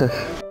 yeah.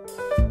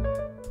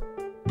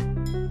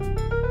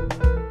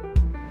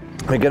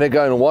 We're going to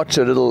go and watch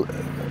a little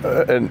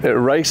a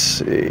race.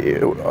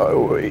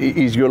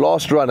 He's your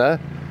last runner.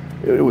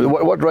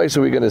 What race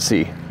are we going to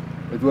see?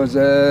 It was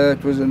a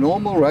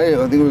normal race.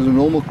 I think it was a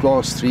normal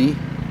Class 3.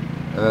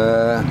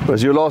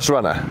 Was your last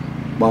runner?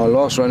 My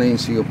last runner in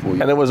Singapore.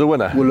 Yeah. And it was a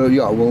winner? Well,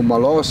 yeah. Well, my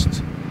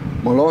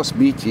last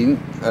meeting,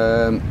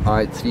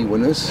 I had 3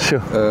 winners.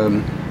 Sure.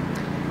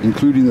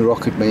 Including the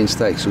Rocket Man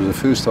Stakes. It was the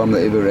first time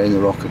they ever ran the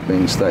Rocket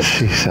Man Stakes.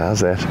 Jeez, how's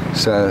that?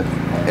 So,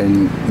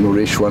 and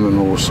Noresh won an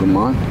horse of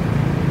mine.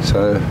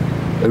 So,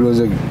 it was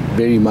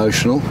very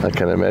emotional. I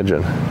can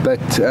imagine.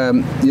 But,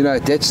 you know,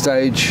 at that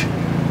stage,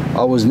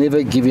 I was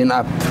never giving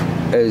up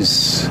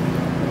as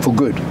for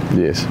good.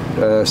 Yes.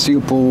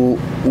 Singapore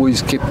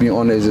always kept me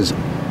on as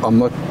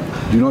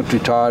you're not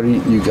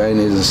retiring, you're going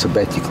as a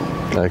sabbatical.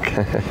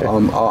 Okay.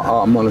 I'm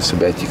on a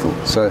sabbatical.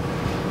 So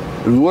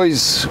it was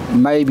always,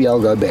 maybe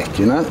I'll go back,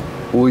 you know,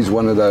 always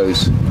one of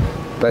those.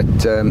 But,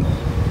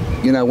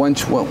 you know,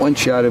 once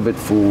you're out of it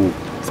for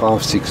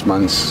 5-6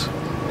 months,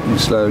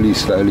 slowly,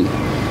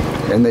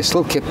 and they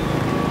still kept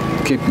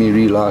me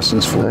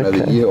re-licensed for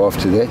another year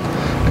after that,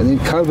 and then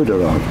COVID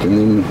arrived, and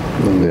then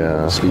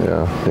yeah,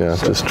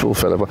 so. Just full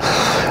fell apart.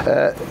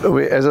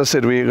 As I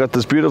said, we got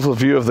this beautiful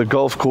view of the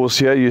golf course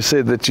here. You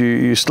said that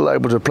you're still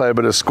able to play a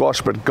bit of squash,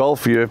 but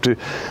golf you have to.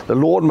 The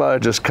lawnmower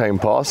just came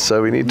past,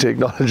 so we need to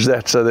acknowledge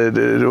that. So it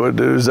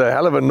was a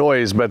hell of a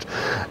noise, but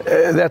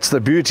that's the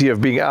beauty of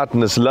being out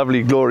in this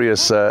lovely,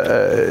 glorious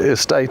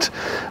estate.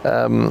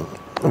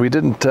 We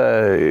didn't.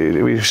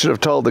 We should have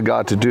told the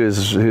guy to do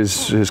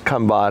his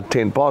come by at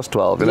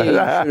 12:10. You know?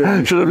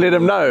 Yeah, should have let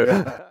him know.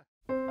 Yeah.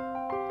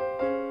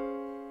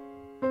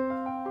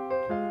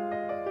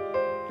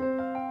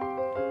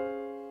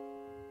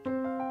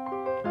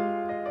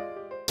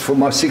 For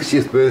my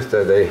 60th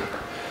birthday,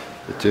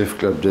 the Turf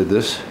Club did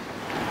this.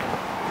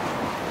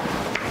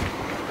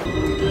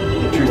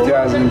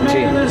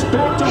 2010.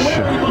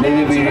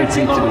 Never be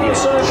repeated again.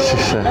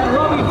 And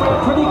Robbie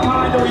felt pretty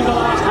kind during the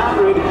last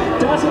 100.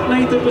 Doesn't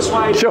need the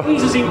persuasion. Sure.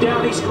 Eases him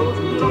down. He scores.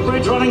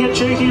 Bridge running a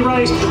cheeky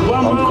race.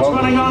 One world's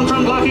running on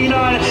from Lucky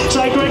 9.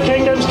 Sacred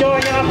Kingdom's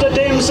going after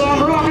Dim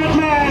Sum. Rocket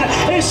Man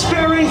is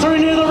spearing through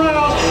near the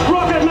rails.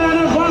 Rocket Man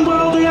and One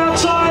World the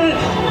outside.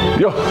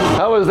 Yo,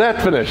 how was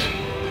that finish?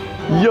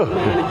 Yo.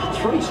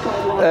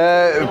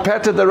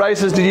 Pat, at the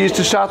races, did you used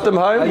to shout them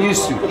home? I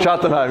used to.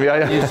 Shout them home, yeah.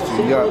 I used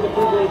to, yeah.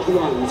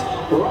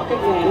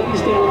 Rocket Man,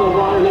 he's down the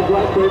run in a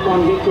great Group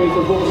 1 victory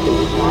for Boston.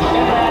 And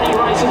then he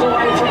races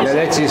away through. Yeah,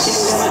 that's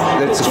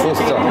his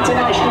 4th time.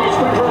 International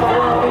sprinter of the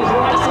world. He's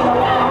racing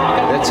away.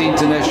 That's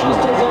international.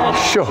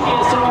 Sure.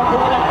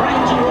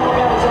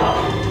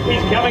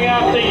 He's coming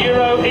after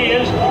Euro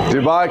Ears.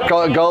 Dubai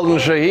Golden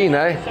Shaheen,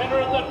 eh? Center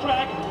of the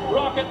track,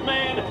 Rocket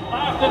Man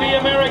after the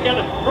American.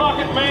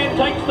 Rocket Man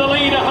takes the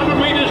lead, 100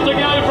 metres to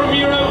go from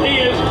Euro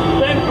Ears.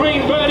 Then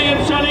Green Birdie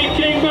and Sunny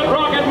King, but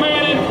Rocket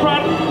Man in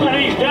front, and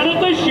he's done it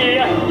this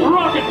year.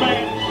 Rocket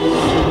Man.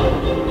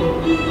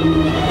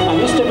 I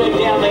used to be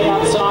down the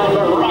outside,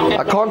 but Rocket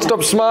I can't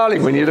stop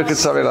smiling when you look at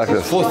something like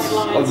this. Fourth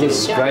of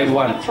this grade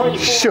 1.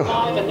 Sure.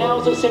 Patrick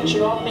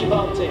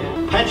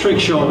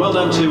Shaw, well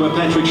done to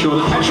Patrick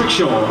Shaw. Patrick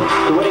Shaw,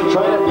 the winning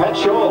trainer, Pat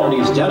Shaw, and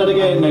he's done it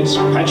again. It's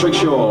Patrick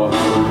Shaw.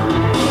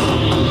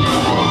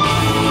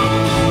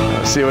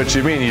 I see what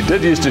you mean. You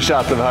did used to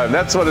shout them home.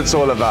 That's what it's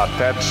all about,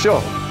 Pat. Sure.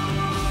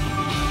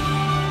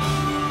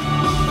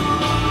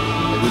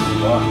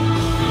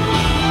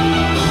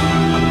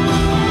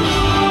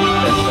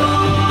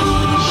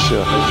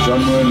 Sure. That's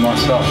John Moore and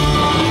myself.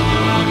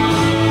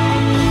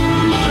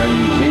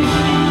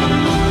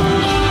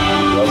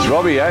 It's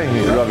Robbie, eh?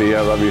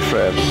 Yeah. Robbie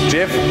Fred.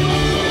 Jeff?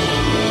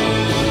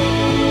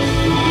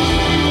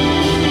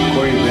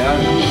 Corey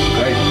Brown,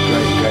 great.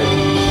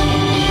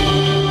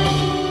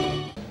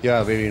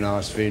 Yeah, very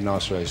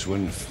nice race.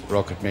 Win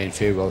Rocketman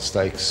Farewell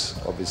Stakes,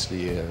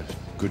 obviously a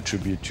good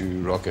tribute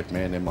to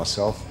Rocketman and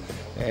myself.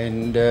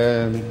 And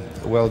a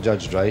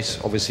well-judged race.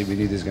 Obviously we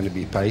knew there's going to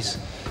be pace.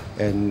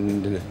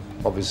 And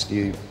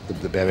obviously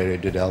the barrier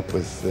did help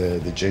with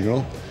the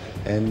general.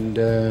 And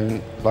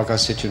like I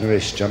said to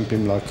Naresh, jump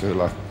him like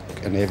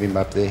and have him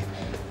up there,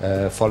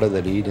 follow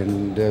the lead,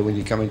 and when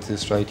you come into the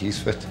straight, he's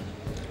fit.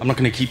 I'm not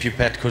going to keep you,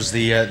 Pat, because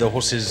the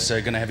horse is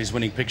going to have his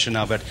winning picture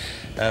now, but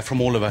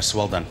from all of us,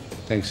 well done.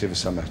 Thanks ever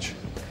so much.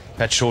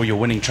 Pat Shaw, your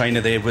winning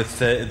trainer there with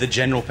the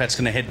general. Pat's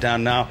going to head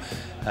down now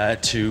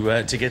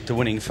to get the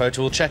winning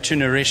photo. We'll chat to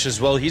Naresh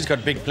as well. He's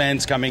got big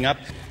plans coming up.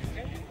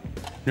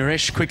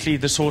 Naresh, quickly,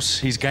 this horse,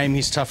 he's game,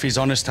 he's tough, he's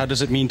honest. How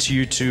does it mean to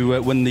you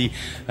to win the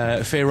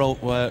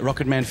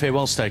Rocketman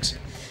Farewell Stakes?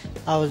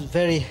 I was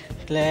very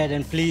glad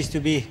and pleased to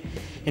be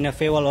in a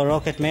Farewell or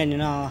Rocketman. You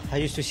know, I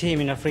used to see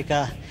him in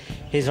Africa,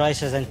 his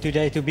races, and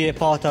today to be a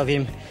part of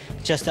him,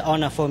 just an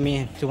honor for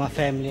me, to my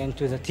family and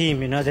to the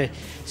team. You know, they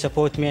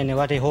support me and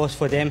what a horse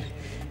for them.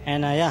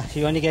 And yeah,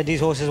 you only get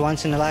these horses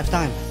once in a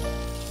lifetime.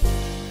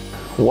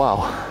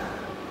 Wow.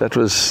 That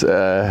was,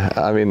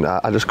 I mean,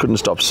 I just couldn't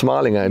stop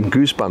smiling. I had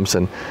goosebumps,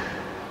 and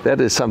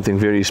that is something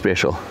very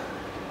special.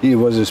 It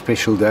was a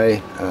special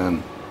day.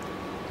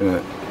 You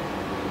know,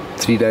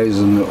 3 days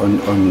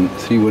on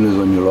 3 winners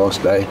on your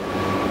last day,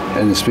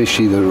 and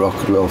especially the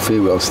Rocketman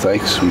Farewell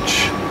Stakes,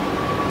 which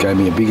gave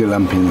me a bigger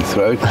lump in the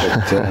throat. But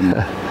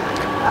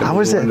how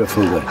was that?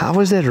 Wonderful day. How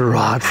was that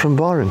ride from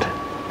Barend?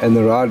 And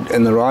the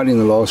ride in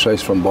the last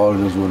race from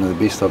Barend was one of the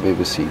best I've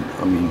ever seen.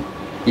 I mean,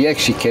 he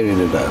actually carried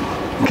it home.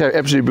 Okay,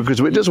 absolutely,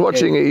 because we're just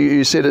watching.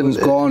 You said he was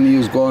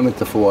gone at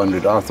the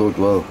 400. I thought,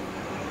 well,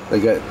 they're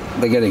going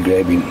to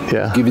grab him.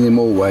 Yeah. Giving him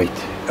more weight.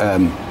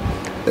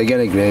 They're going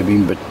to grab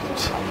him, but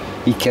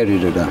he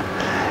carried it up.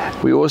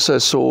 We also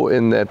saw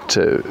in that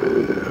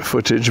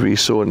footage, we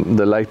saw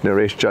the late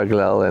Naresh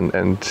Jaglal,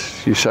 and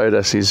you showed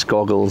us his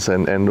goggles,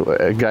 and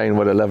again,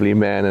 what a lovely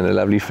man and a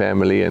lovely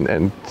family,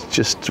 and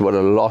just what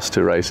a loss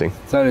to racing.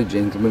 Thorough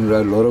gentleman,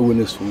 rode a lot of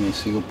winners for me in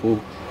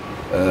Singapore.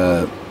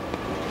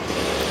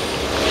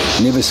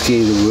 Never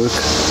scared of work,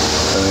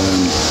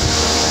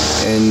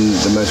 and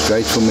the most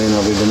grateful man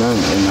I've ever known,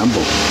 and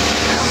humble.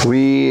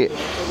 We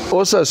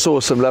also saw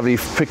some lovely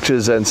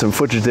pictures and some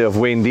footage there of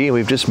Wendy.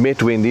 We've just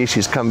met Wendy.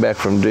 She's come back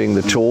from doing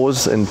the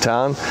tours in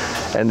town,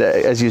 and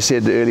as you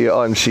said earlier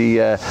on, she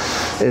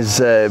has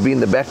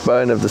been the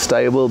backbone of the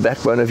stable,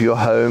 backbone of your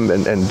home,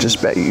 and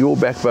just your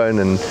backbone,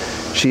 and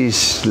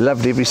she's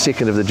loved every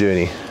second of the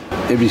journey.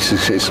 Every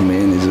successful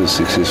man is a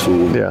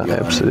successful yeah,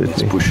 absolutely.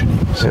 It's pushing.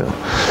 So.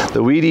 Yeah.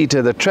 The Weed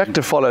Eater, the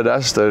tractor followed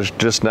us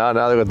just now.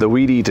 Now they've got the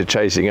Weed Eater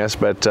chasing us,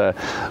 but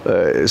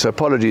so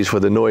apologies for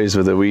the noise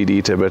with the Weed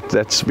Eater, but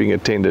that's being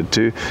attended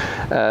to.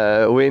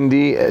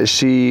 Wendy,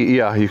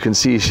 you can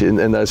see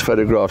in those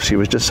photographs, she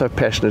was just so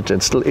passionate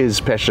and still is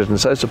passionate and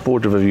so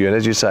supportive of you. And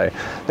as you say,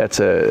 that's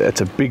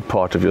a big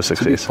part of your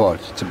success.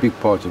 It's a big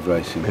part of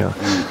racing. Yeah.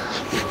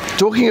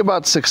 Talking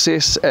about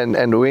success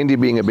and Wendy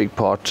being a big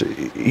part,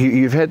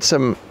 you've had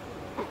some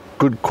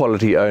good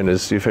quality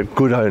owners, you've had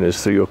good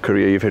owners through your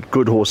career, you've had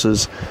good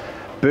horses.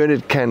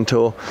 Bernard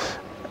Cantor,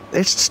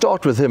 let's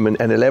start with him and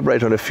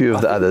elaborate on a few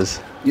of the others.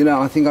 You know,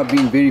 I think I've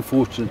been very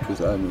fortunate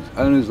with owners.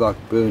 Owners like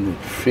Bernard,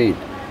 Fred,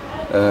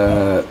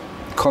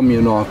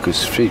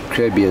 Communarchus, Fred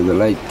Krabbier, the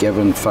late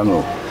Gavin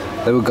Funnell.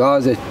 They were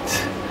guys that,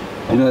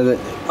 you know, that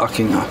I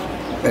can,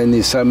 and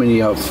there's so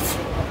many I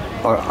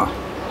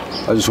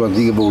just want to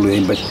think of all of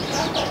them, but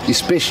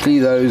especially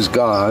those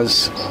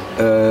guys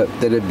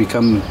that have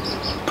become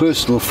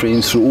personal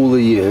friends through all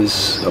the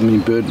years. I mean,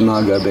 Bert and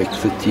I go back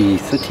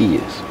 30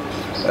 years.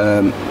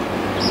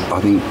 I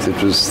think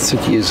it was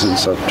 30 years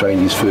since I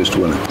trained his first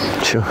winner.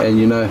 Sure. And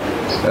you know,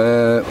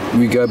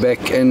 we go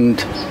back, and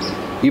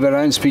if I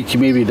don't speak to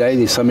him every day,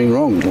 there's something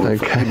wrong. Or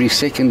every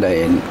second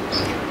day. And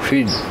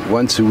Fred,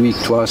 once a week,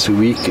 twice a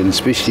week, and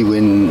especially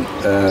when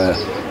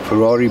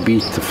Ferrari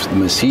beat the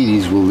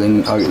Mercedes, well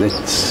then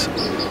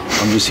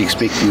I'm just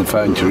expecting the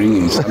phone to ring,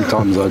 and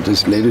sometimes I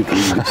just let it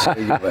ring.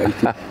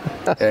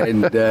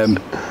 And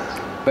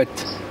but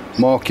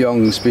Mark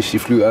Young especially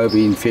flew over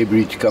in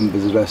February to come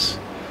visit us.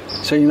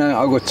 So you know,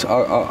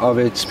 I've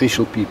had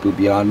special people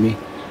behind me,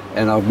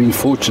 and I've been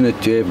fortunate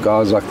to have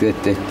guys like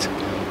that. That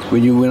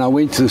when I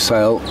went to the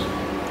sale,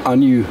 I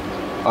knew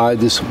I had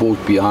the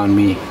support behind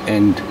me,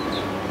 and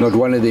not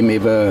one of them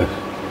ever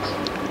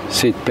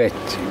said, Pat,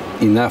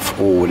 enough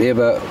or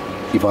whatever.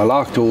 If I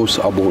liked the horse,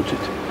 I bought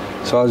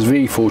it. So I was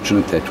very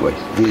fortunate that way,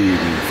 very,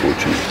 very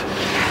fortunate.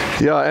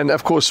 Yeah, and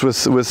of course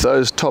with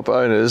those top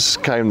owners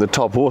came the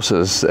top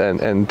horses,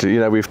 and you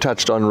know, we've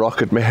touched on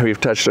Rocket Man,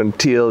 we've touched on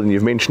Teal, and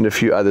you've mentioned a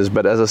few others,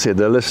 but as I said,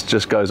 the list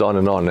just goes on,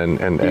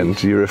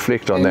 and you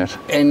reflect on that.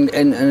 And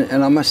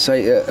I must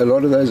say, a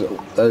lot of those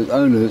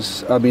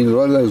owners, I mean, a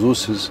lot of those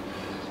horses,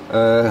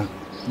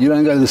 you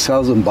don't go to the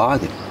sales and buy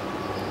them.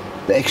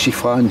 They actually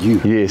find you.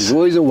 Yes. There's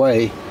always a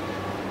way.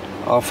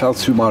 I felt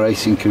through my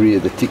racing career,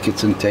 the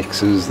Tickets and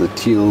Taxes, the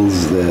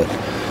Teals, the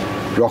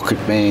Rocket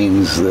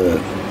Mans, the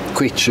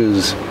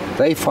Quetches,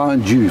 they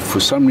find you. For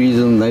some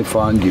reason, they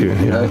find you.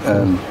 You know,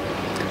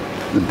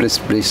 the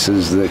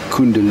Blesses, the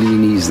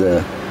Kundalinis,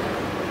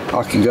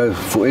 I can go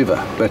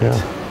forever. But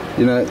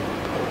you know,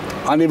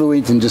 I never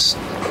went and just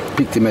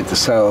picked them at the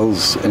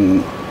sales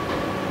and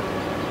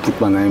put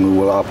my name.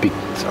 Well, I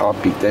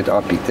picked that.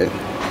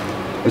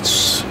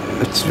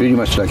 It's very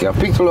much like I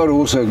picked a lot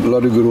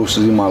of good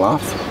horses in my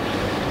life,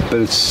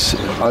 but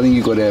I think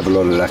you've got to have a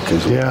lot of luck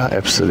as well. Yeah,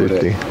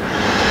 absolutely.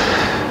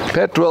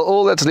 Pat, well,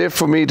 all that's left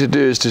for me to do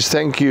is just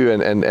thank you,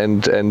 and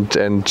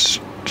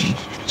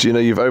you know,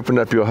 you've opened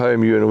up your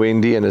home, you and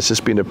Wendy, and it's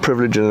just been a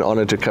privilege and an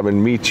honor to come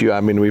and meet you.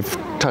 I mean, we've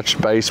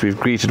touched base, we've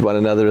greeted one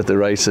another at the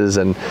races,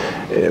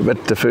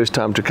 but the first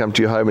time to come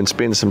to your home and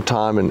spend some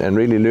time and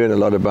really learn a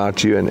lot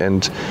about you,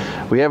 and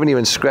we haven't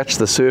even scratched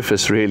the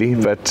surface really,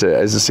 but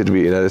as I said,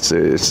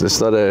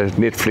 it's not a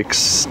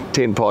Netflix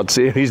 10-part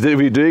series that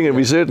we're doing, and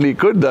we certainly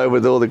could though,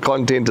 with all the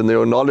content and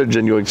your knowledge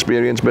and your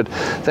experience. But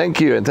thank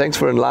you, and thanks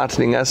for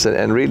enlightening us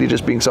and really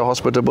just being so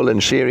hospitable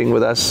and sharing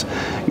with us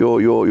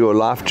your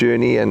life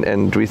journey,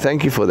 and we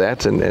thank you for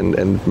that,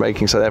 and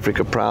making South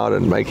Africa proud,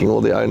 and making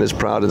all the owners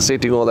proud, and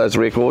setting all those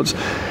records.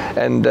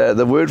 And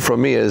the word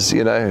from me is,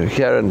 you know,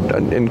 here in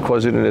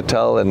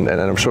KwaZulu-Natal, and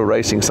I'm sure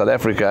Racing South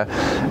Africa,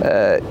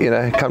 you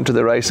know, come to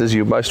the races.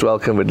 You're most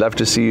welcome. We'd love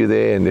to see you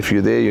there, and if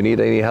you're there, you need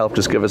any help,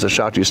 just give us a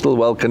shout. You're still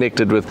well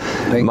connected with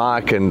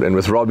Mike and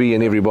with Robbie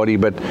and everybody,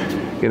 but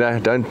you know,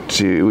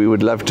 we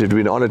would love to. It'd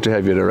be an honor to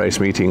have you at a race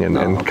meeting,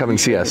 and come and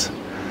see us.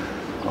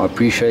 I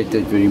appreciate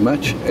that very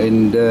much,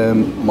 and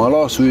my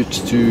last words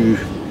to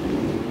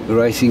the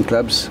racing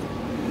clubs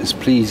is,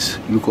 please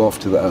look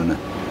after the owner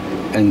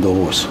and the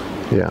horse.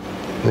 Yeah.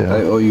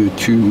 They are your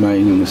two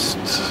main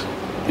lists.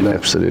 You know,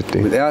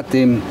 absolutely. Without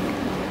them,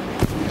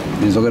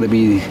 there's not going to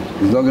be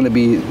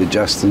the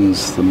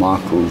Justins, the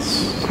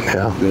Michaels,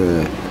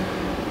 the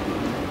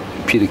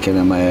Peter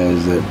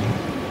Kennemayers.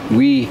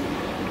 We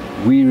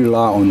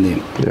rely on them,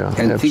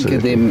 and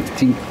absolutely.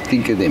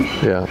 think of them.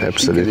 Yeah,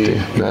 absolutely.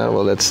 No,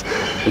 well, that's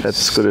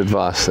good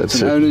advice.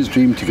 That's an owner's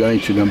dream to go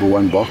into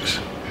 #1 box,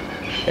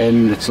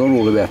 and it's not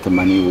all about the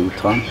money all the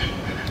time.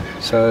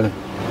 So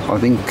I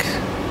think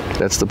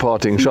that's the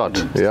parting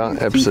shot. Yeah,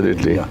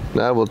 absolutely.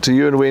 No, well, to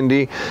you and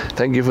Wendy,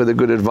 thank you for the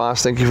good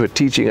advice. Thank you for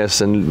teaching us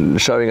and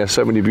showing us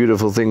so many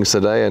beautiful things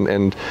today.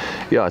 And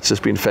yeah, it's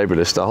just been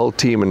fabulous. The whole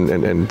team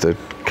and the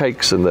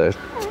cakes and the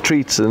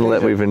treats and all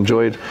that we've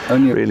enjoyed,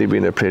 really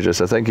been a pleasure.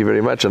 So thank you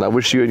very much, and I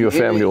wish you and your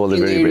family all the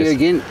very best.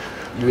 Again,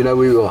 you know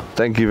where we are.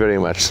 Thank you very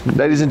much,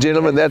 ladies and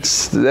gentlemen.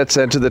 That's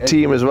and to the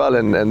team as well,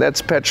 and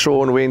that's Pat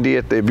Shaw and Wendy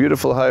at their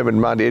beautiful home in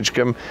Mount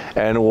Edgecombe.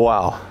 And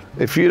wow,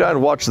 if you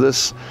don't watch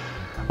this,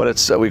 well,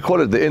 we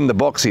call it the In the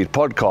Box Seat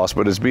podcast,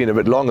 but it's been a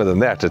bit longer than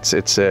that.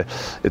 It's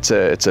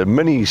a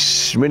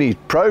mini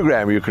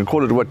program. You can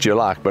call it what you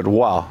like, but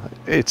wow,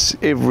 it's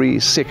every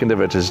second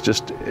of it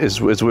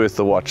is worth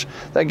the watch.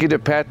 Thank you to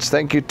Pat.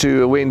 Thank you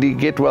to Wendy.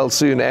 Get well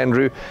soon,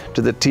 Andrew.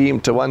 To the team,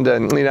 to Wanda,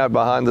 and you know,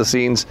 behind the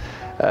scenes,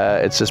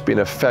 it's just been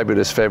a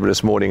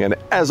fabulous morning. And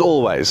as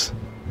always,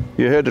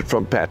 you heard it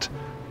from Pat.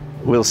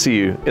 We'll see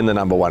you in the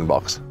 #1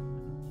 box.